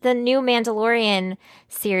 and the new Mandalorian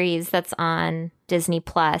series that's on Disney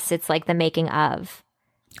Plus. It's like the making of.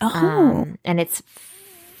 Oh. And it's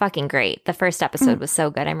fucking great. The first episode was so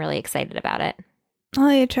good. I'm really excited about it. I'll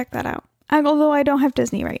need to check that out. Although I don't have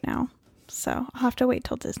Disney right now. So I'll have to wait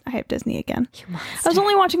till I have Disney again. You I monster. was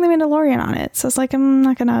only watching The Mandalorian on it. So it's like, I'm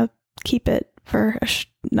not going to keep it for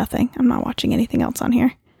nothing. I'm not watching anything else on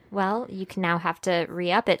here. Well, you can now have to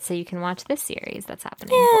re-up it so you can watch this series that's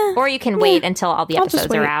happening. Yeah. Or you can wait until all the I'll just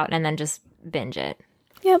episodes are wait. out and then just binge it.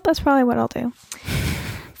 Yep, that's probably what I'll do.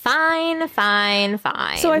 Fine.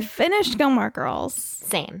 So I finished Gilmore Girls.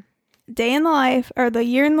 Same. Day in the Life, or the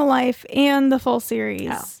Year in the Life, and the full series.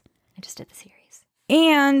 Oh. I just did the series.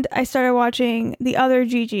 And I started watching the other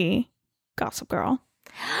Gigi, Gossip Girl.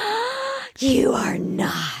 You are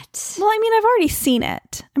not. Well, I mean, I've already seen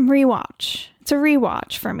it. It's a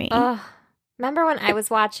rewatch for me. Remember when I was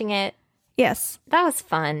watching it? Yes. That was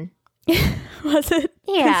fun. Was it?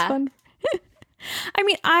 Yeah. It's fun. I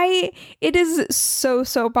mean, it is so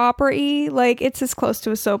soap opera-y. Like, it's as close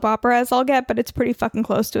to a soap opera as I'll get, but it's pretty fucking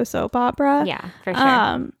close to a soap opera. Yeah, for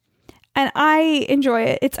sure. And I enjoy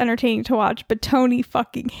it. It's entertaining to watch, but Tony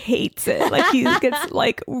fucking hates it. Like, he gets,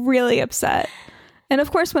 like, really upset. And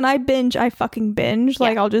of course, when I binge, I fucking binge.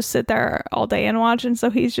 Like, I'll just sit there all day and watch. And so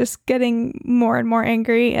he's just getting more and more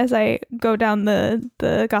angry as I go down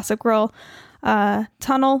the Gossip Girl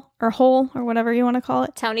tunnel or hole or whatever you want to call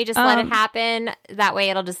it. Tony just let it happen. That way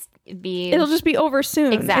it'll just be over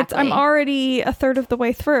soon. Exactly. I'm already a third of the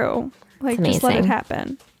way through. Like, It's just let it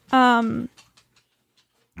amazing. happen.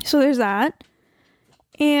 So there's that.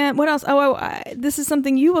 And what else? This is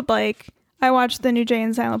something you would like. I watched the new Jay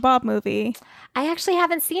and Silent Bob movie. I actually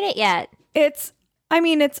haven't seen it yet. It's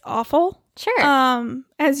awful. Sure.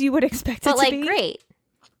 As you would expect But it to like be. great.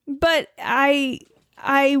 But I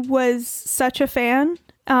was such a fan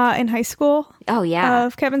in high school Oh yeah.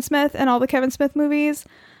 of Kevin Smith and all the Kevin Smith movies.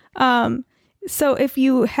 So if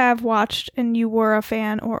you have watched and you were a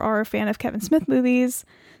fan or are a fan of Kevin Smith movies,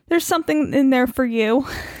 there's something in there for you.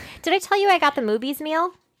 Did I tell you I got the movies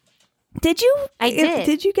meal? Did you? I did.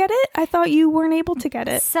 Did you get it? I thought you weren't able to get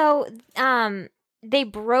it. So they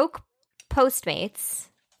broke Postmates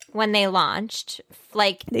when they launched.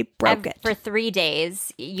 Like They broke it. for 3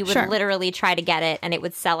 days. You would Sure. literally try to get it and it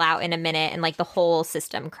would sell out in a minute and like the whole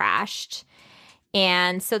system crashed.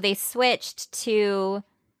 And so they switched to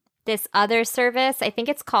this other service. I think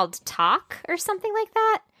it's called Talk or something like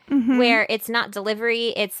that, where it's not delivery.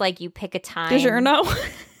 It's like you pick a time. DiGiorno.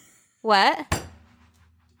 What?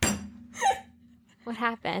 What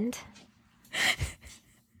happened?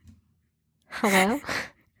 Hello?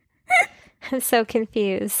 I'm so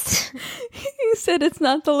confused. You said it's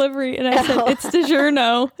not delivery, and I said it's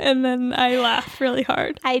DiGiorno, and then I laughed really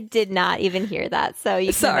hard. I did not even hear that, so you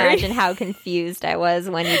can Sorry. imagine how confused I was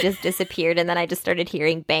when you just disappeared, and then I just started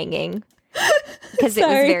hearing banging because it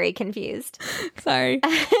was Sorry. very confused. Sorry.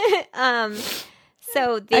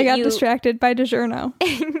 So I got distracted by DiGiorno.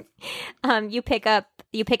 you pick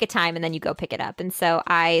a time, and then you go pick it up. And so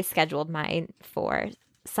I scheduled mine for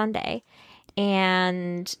Sunday,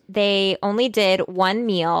 and they only did one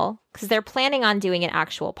meal because they're planning on doing an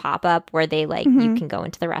actual pop-up where they you can go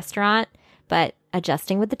into the restaurant, but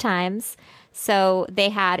adjusting with the times. So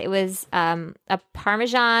it was a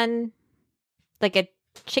Parmesan, like a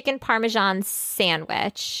chicken Parmesan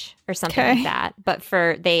sandwich or something like that. But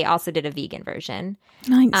they also did a vegan version.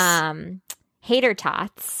 Nice. Hater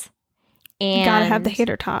tots. And You gotta have the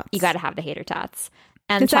hater tots. You gotta have the hater tots.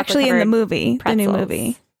 And It's actually in the movie, the new pretzels.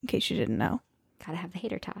 movie, in case you didn't know. Gotta have the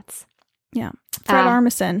hater tots. Yeah. Fred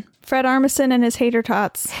Armisen and his hater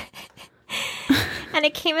tots. And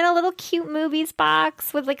it came in a little cute movies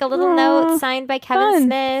box with like a little Aw, note signed by Kevin fun.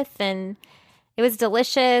 Smith, and it was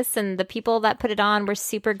delicious, and the people that put it on were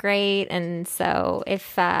super great. And so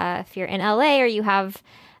if you're in LA or you have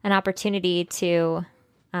an opportunity to,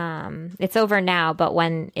 it's over now, but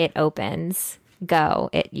when it opens,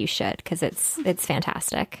 you should, because it's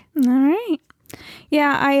fantastic. All right.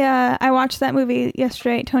 Yeah, I watched that movie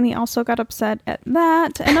yesterday. Tony also got upset at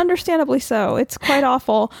that, and understandably so. It's quite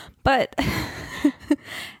awful, but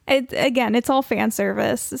it's all fan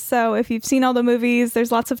service. So if you've seen all the movies,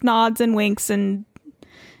 there's lots of nods and winks and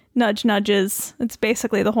nudges. It's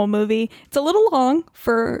basically the whole movie. It's a little long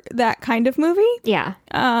for that kind of movie. Yeah.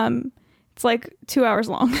 It's like 2 hours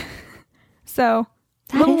long. So a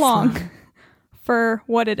That little is long for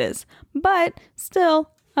what it is. But still,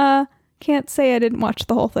 can't say I didn't watch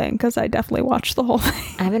the whole thing, because I definitely watched the whole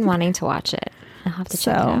thing. I've been wanting to watch it. I'll have to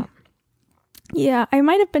check it So, out. Yeah, I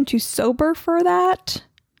might have been too sober for that.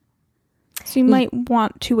 So you might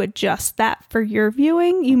want to adjust that for your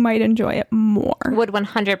viewing. You might enjoy it more. Would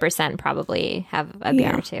 100% probably have a beer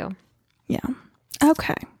Yeah. or two. Yeah.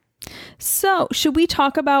 Okay. So should we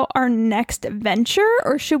talk about our next venture,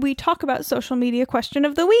 or should we talk about social media question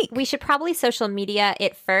of the week? We should probably social media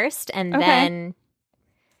it first, and Okay. then,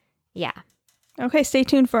 yeah. Okay, stay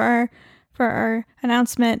tuned for our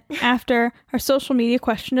announcement after our social media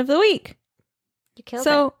question of the week. You killed it.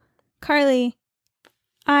 So, Carly,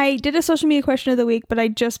 I did a social media question of the week, but I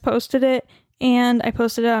just posted it, and I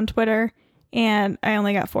posted it on Twitter, and I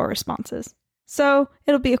only got 4 responses. So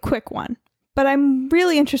it'll be a quick one, but I'm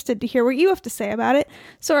really interested to hear what you have to say about it.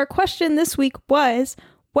 So our question this week was,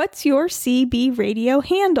 what's your CB radio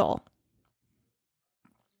handle?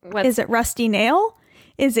 Is it Rusty Nail?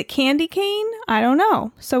 Is it Candy Cane? I don't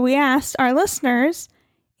know. So we asked our listeners,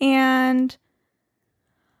 and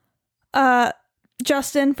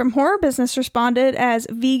Justin from Horror Business responded as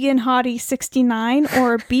Vegan Hottie 69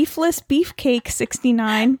 or Beefless Beefcake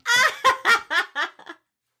 69,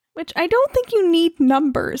 which I don't think you need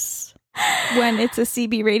numbers when it's a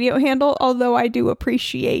CB radio handle, although I do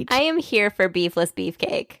appreciate. I am here for beefless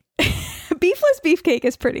beefcake. Beefless Beefcake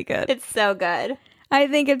is pretty good. It's so good. I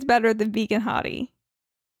think it's better than Vegan Hottie.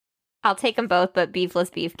 I'll take them both, but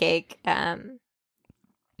beefless beefcake. I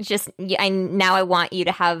want you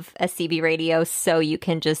to have a CB radio so you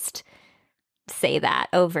can just say that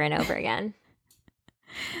over and over again.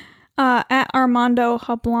 At Armando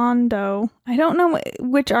Hablando. I don't know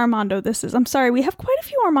which Armando this is. I'm sorry. We have quite a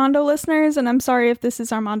few Armando listeners, and I'm sorry if this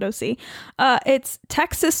is Armando C. It's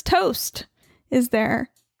Texas Toast is their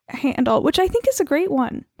handle, which I think is a great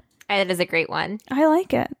one. That is a great one. I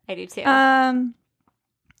like it. I do too.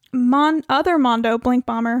 Other Mondo, Blink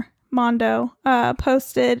Bomber Mondo,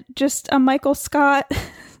 posted just a Michael Scott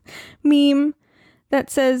meme that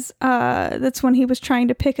says that's when he was trying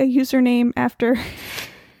to pick a username after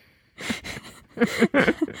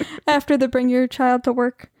the Bring Your Child to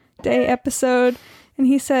Work Day episode, and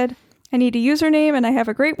he said, I need a username, and I have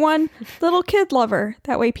a great one, Little Kid Lover.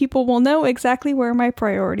 That way people will know exactly where my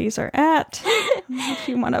priorities are at. If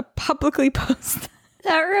you want to publicly post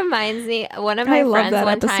that reminds me, one of my I love friends that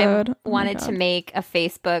one episode. time Oh my wanted to God. make a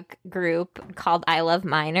Facebook group called I Love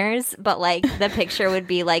Miners, but like the picture would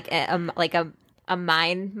be like a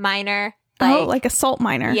miner. like a salt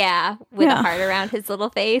miner. Yeah, with Yeah. a heart around his little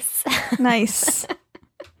face. Nice.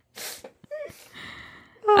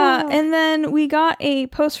 And then we got a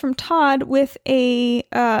post from Todd with an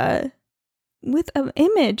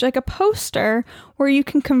image, like a poster, where you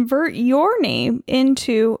can convert your name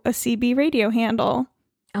into a CB radio handle.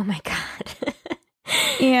 Oh my God.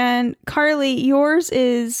 And Carly, yours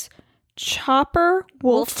is Chopper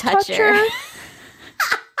Wolf-Toucher. Wolf-Toucher.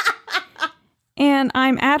 And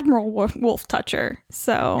I'm Admiral Wolf-Toucher.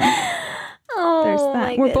 So Oh, there's that.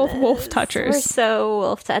 my We're both goodness. Wolf-Touchers. We're so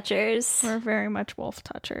Wolf-Touchers. We're very much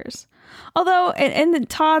Wolf-Touchers. Although, and then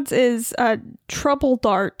Todd's is Trouble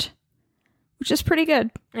Dart, which is pretty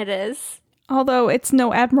good. It is. Although it's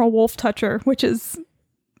no Admiral Wolf-Toucher, which is,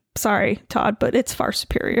 sorry, Todd, but it's far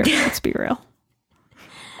superior. Let's be real.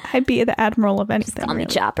 I'd be the Admiral of anything. Call me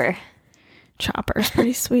really. Chopper. Chopper's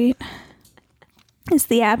pretty sweet. Is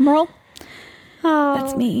the Admiral? Oh,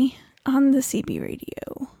 That's me on the CB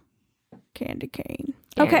radio. Candy cane.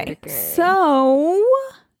 Candy Okay, cane. so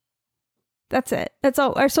that's it. That's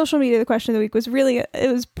all. Our social media, the question of the week was really,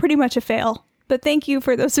 it was pretty much a fail. But thank you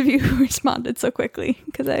for those of you who responded so quickly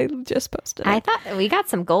because I just posted it. I thought we got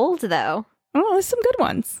some gold though. Oh, there's some good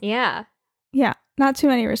ones. Yeah. Yeah, not too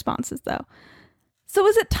many responses though. So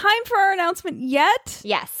is it time for our announcement yet?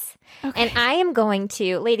 Yes. Okay. And I am going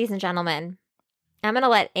to, ladies and gentlemen, I'm going to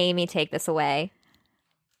let Amy take this away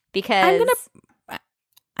because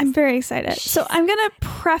I'm very excited. So I'm going to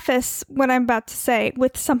preface what I'm about to say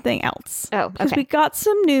with something else. Oh, Because okay. we got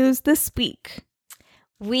some news this week.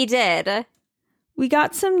 We did We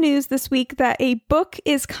got some news this week that a book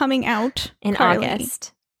is coming out in Carly,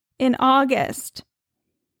 August. In August.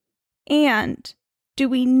 And do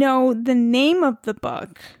we know the name of the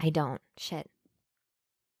book? I don't. Shit.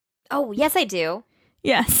 Oh, yes, I do.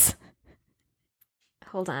 Yes.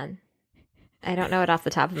 Hold on. I don't know it off the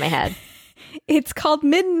top of my head. It's called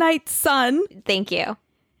Midnight Sun, Thank you.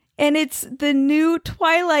 and it's the new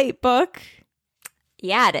Twilight book.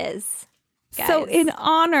 Yeah, it is. So Guys. in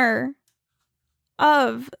honor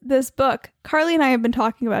of this book, Carly and I have been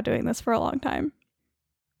talking about doing this for a long time.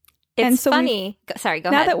 It's and so funny. Sorry, go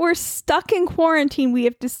now ahead. that we're stuck in quarantine, we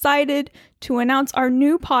have decided to announce our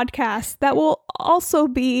new podcast that will also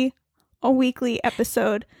be a weekly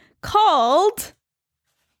episode called...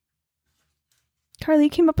 Carly, you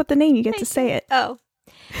came up with the name. You get to say it. Oh.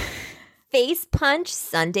 Face Punch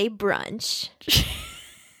Sunday Brunch.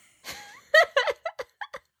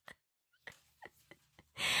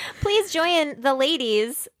 Please join the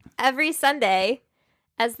ladies every Sunday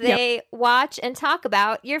as they watch and talk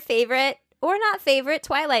about your favorite or not favorite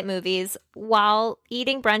Twilight movies while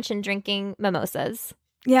eating brunch and drinking mimosas.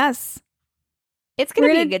 Yes. It's going to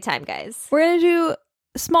We're be a gonna- good time, guys. We're going to do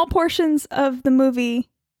small portions of the movie.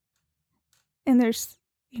 And there's,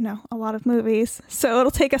 a lot of movies. So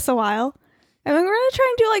it'll take us a while. And then we're going to try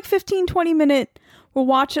and do like 15, 20 minute. We'll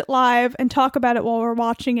watch it live and talk about it while we're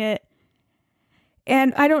watching it.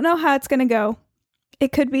 And I don't know how it's going to go.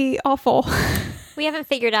 It could be awful. We haven't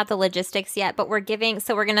figured out the logistics yet, but we're going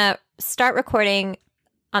to start recording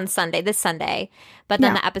on this Sunday, but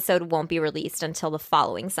then Yeah. the episode won't be released until the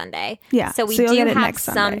following Sunday. Yeah. So we you'll do get it have next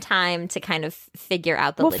some Sunday. time to kind of figure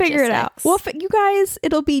out the We'll logistics. figure it out. You guys,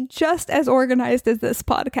 it'll be just as organized as this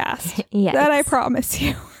podcast. Yes. That I promise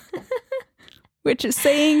you. Which is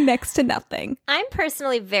saying next to nothing. I'm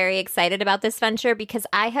personally very excited about this venture because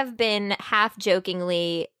I have been half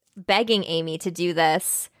jokingly begging Amy to do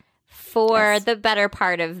this for Yes. the better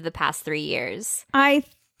part of the past 3 years. I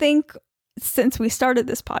think since we started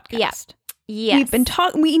this podcast. Yeah. Yes. We've been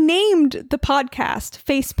we named the podcast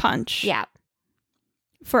Face Punch. Yeah.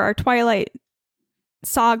 For our Twilight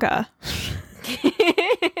saga.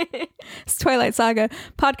 It's Twilight Saga,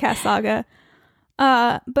 podcast saga.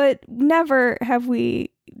 But never have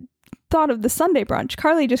we thought of the Sunday brunch.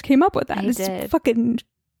 Carly just came up with that. I It's did. fucking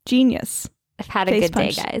genius. I've had a Face good day,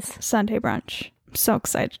 Punch guys. Sunday brunch. I'm so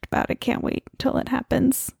excited about it. Can't wait till it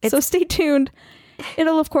happens. It's- So stay tuned.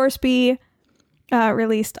 It'll, of course, be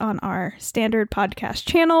released on our standard podcast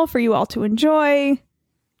channel for you all to enjoy.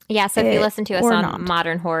 Yeah, so if you listen to us or on not.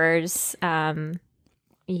 Modern Horrors,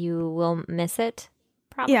 you will miss it,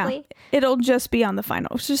 probably. Yeah, it'll just be on the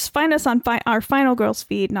final. Just find us on our Final Girls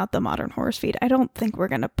feed, not the Modern Horrors feed. I don't think we're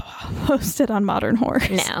going to post it on Modern Horrors.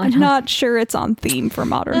 No, I I'm don't- not sure it's on theme for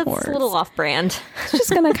Modern It's Horrors. a little off-brand. It's just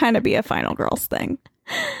going to kind of be a Final Girls thing.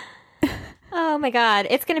 Oh my god,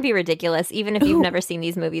 it's going to be ridiculous. Even if you've Ooh. never seen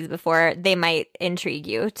these movies before, they might intrigue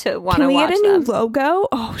you to want Can to we watch get a new them. logo?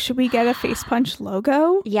 Oh, should we get a Face Punch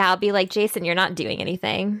logo? Yeah, I'll be like, Jason, you're not doing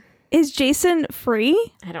anything. Is Jason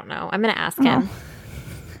free? I don't know. I'm going to ask him.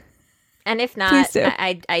 And if not, Please do.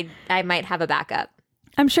 I might have a backup.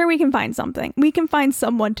 I'm sure we can find something. We can find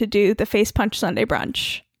someone to do the Face Punch Sunday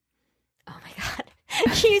brunch. Oh my god.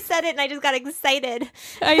 You said it and I just got excited.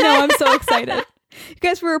 I know, I'm so excited. You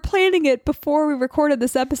guys, we were planning it before we recorded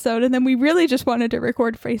this episode, and then we really just wanted to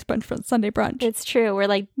record Face Punch for Sunday brunch. It's true. We're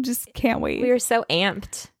like, Just can't wait. we were so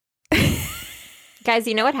amped. Guys,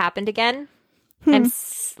 you know what happened again? I'm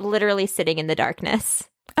literally sitting in the darkness.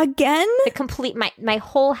 Again? My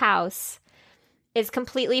whole house is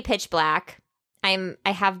completely pitch black. I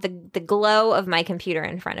have the glow of my computer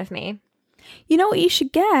in front of me. You know what you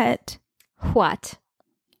should get? What?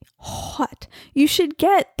 You should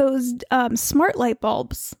get those smart light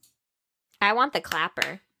bulbs. I want the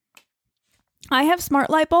clapper. I have smart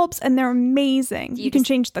light bulbs and they're amazing. You can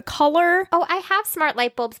change the color. Oh, I have smart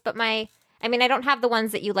light bulbs, but I don't have the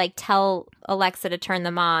ones that you like tell Alexa to turn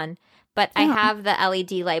them on, but I have the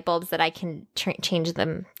LED light bulbs that I can change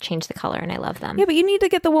the color, and I love them. Yeah, but you need to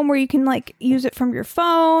get the one where you can like use it from your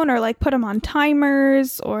phone or like put them on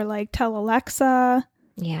timers or like tell Alexa.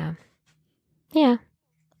 Yeah. Yeah.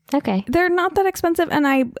 Okay. They're not that expensive, and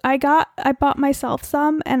I bought myself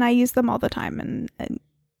some and I use them all the time, and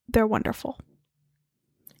they're wonderful.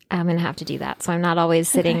 I'm going to have to do that, so I'm not always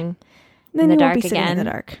sitting Then in the you won't dark be sitting again. in the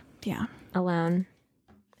dark. Yeah. Alone.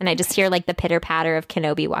 And I just hear like the pitter patter of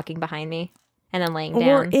Kenobi walking behind me and then laying down.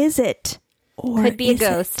 Or is it? Or could be a is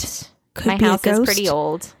ghost. it? Could My be house a ghost. is pretty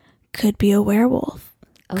old. Could be a werewolf.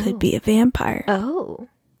 Oh. Could be a vampire. Oh.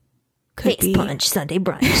 Could Face be punch, Sunday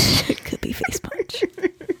brunch. It could be face punch.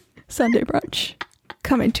 Sunday brunch.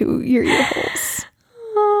 Coming to your ear holes.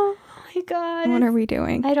 Oh my God. What are we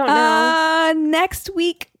doing? I don't know. Next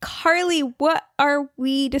week, Carly, what are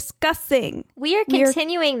we discussing? We are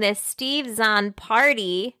continuing this Steve Zahn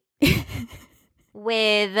party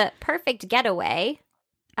with Perfect Getaway,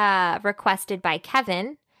 requested by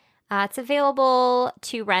Kevin. It's available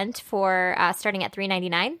to rent for starting at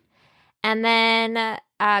 $3.99. And then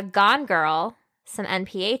Gone Girl, some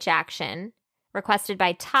NPH action, requested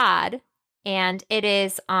by Todd. And it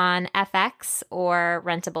is on FX or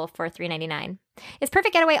rentable for $3.99. Is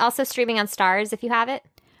Perfect Getaway also streaming on Stars if you have it?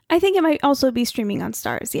 I think it might also be streaming on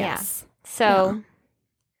Stars, yes. Yeah. So,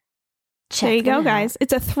 check there you go, them out. guys.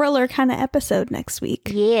 It's a thriller kind of episode next week.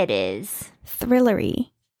 Yeah, it is. Thrillery.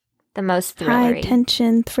 The most thrillery. High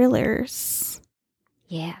tension thrillers.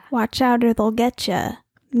 Yeah. Watch out or they'll get ya.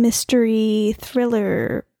 Mystery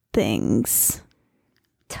thriller things.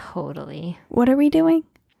 Totally. What are we doing?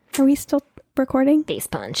 Are we still recording? Face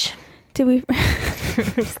punch. Did we? I'm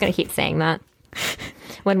just going to keep saying that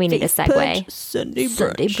when we need a Face segue. punch, Sunday brunch.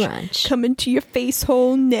 Sunday brunch. Coming to your face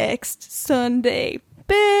hole next Sunday,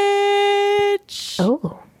 bitch.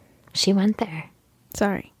 Oh, she went there.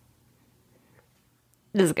 Sorry.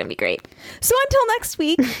 This is going to be great. So until next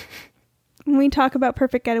week, when we talk about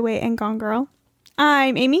Perfect Getaway and Gone Girl,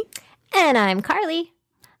 I'm Amy. And I'm Carly.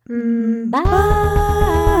 Bye.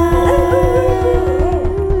 Bye.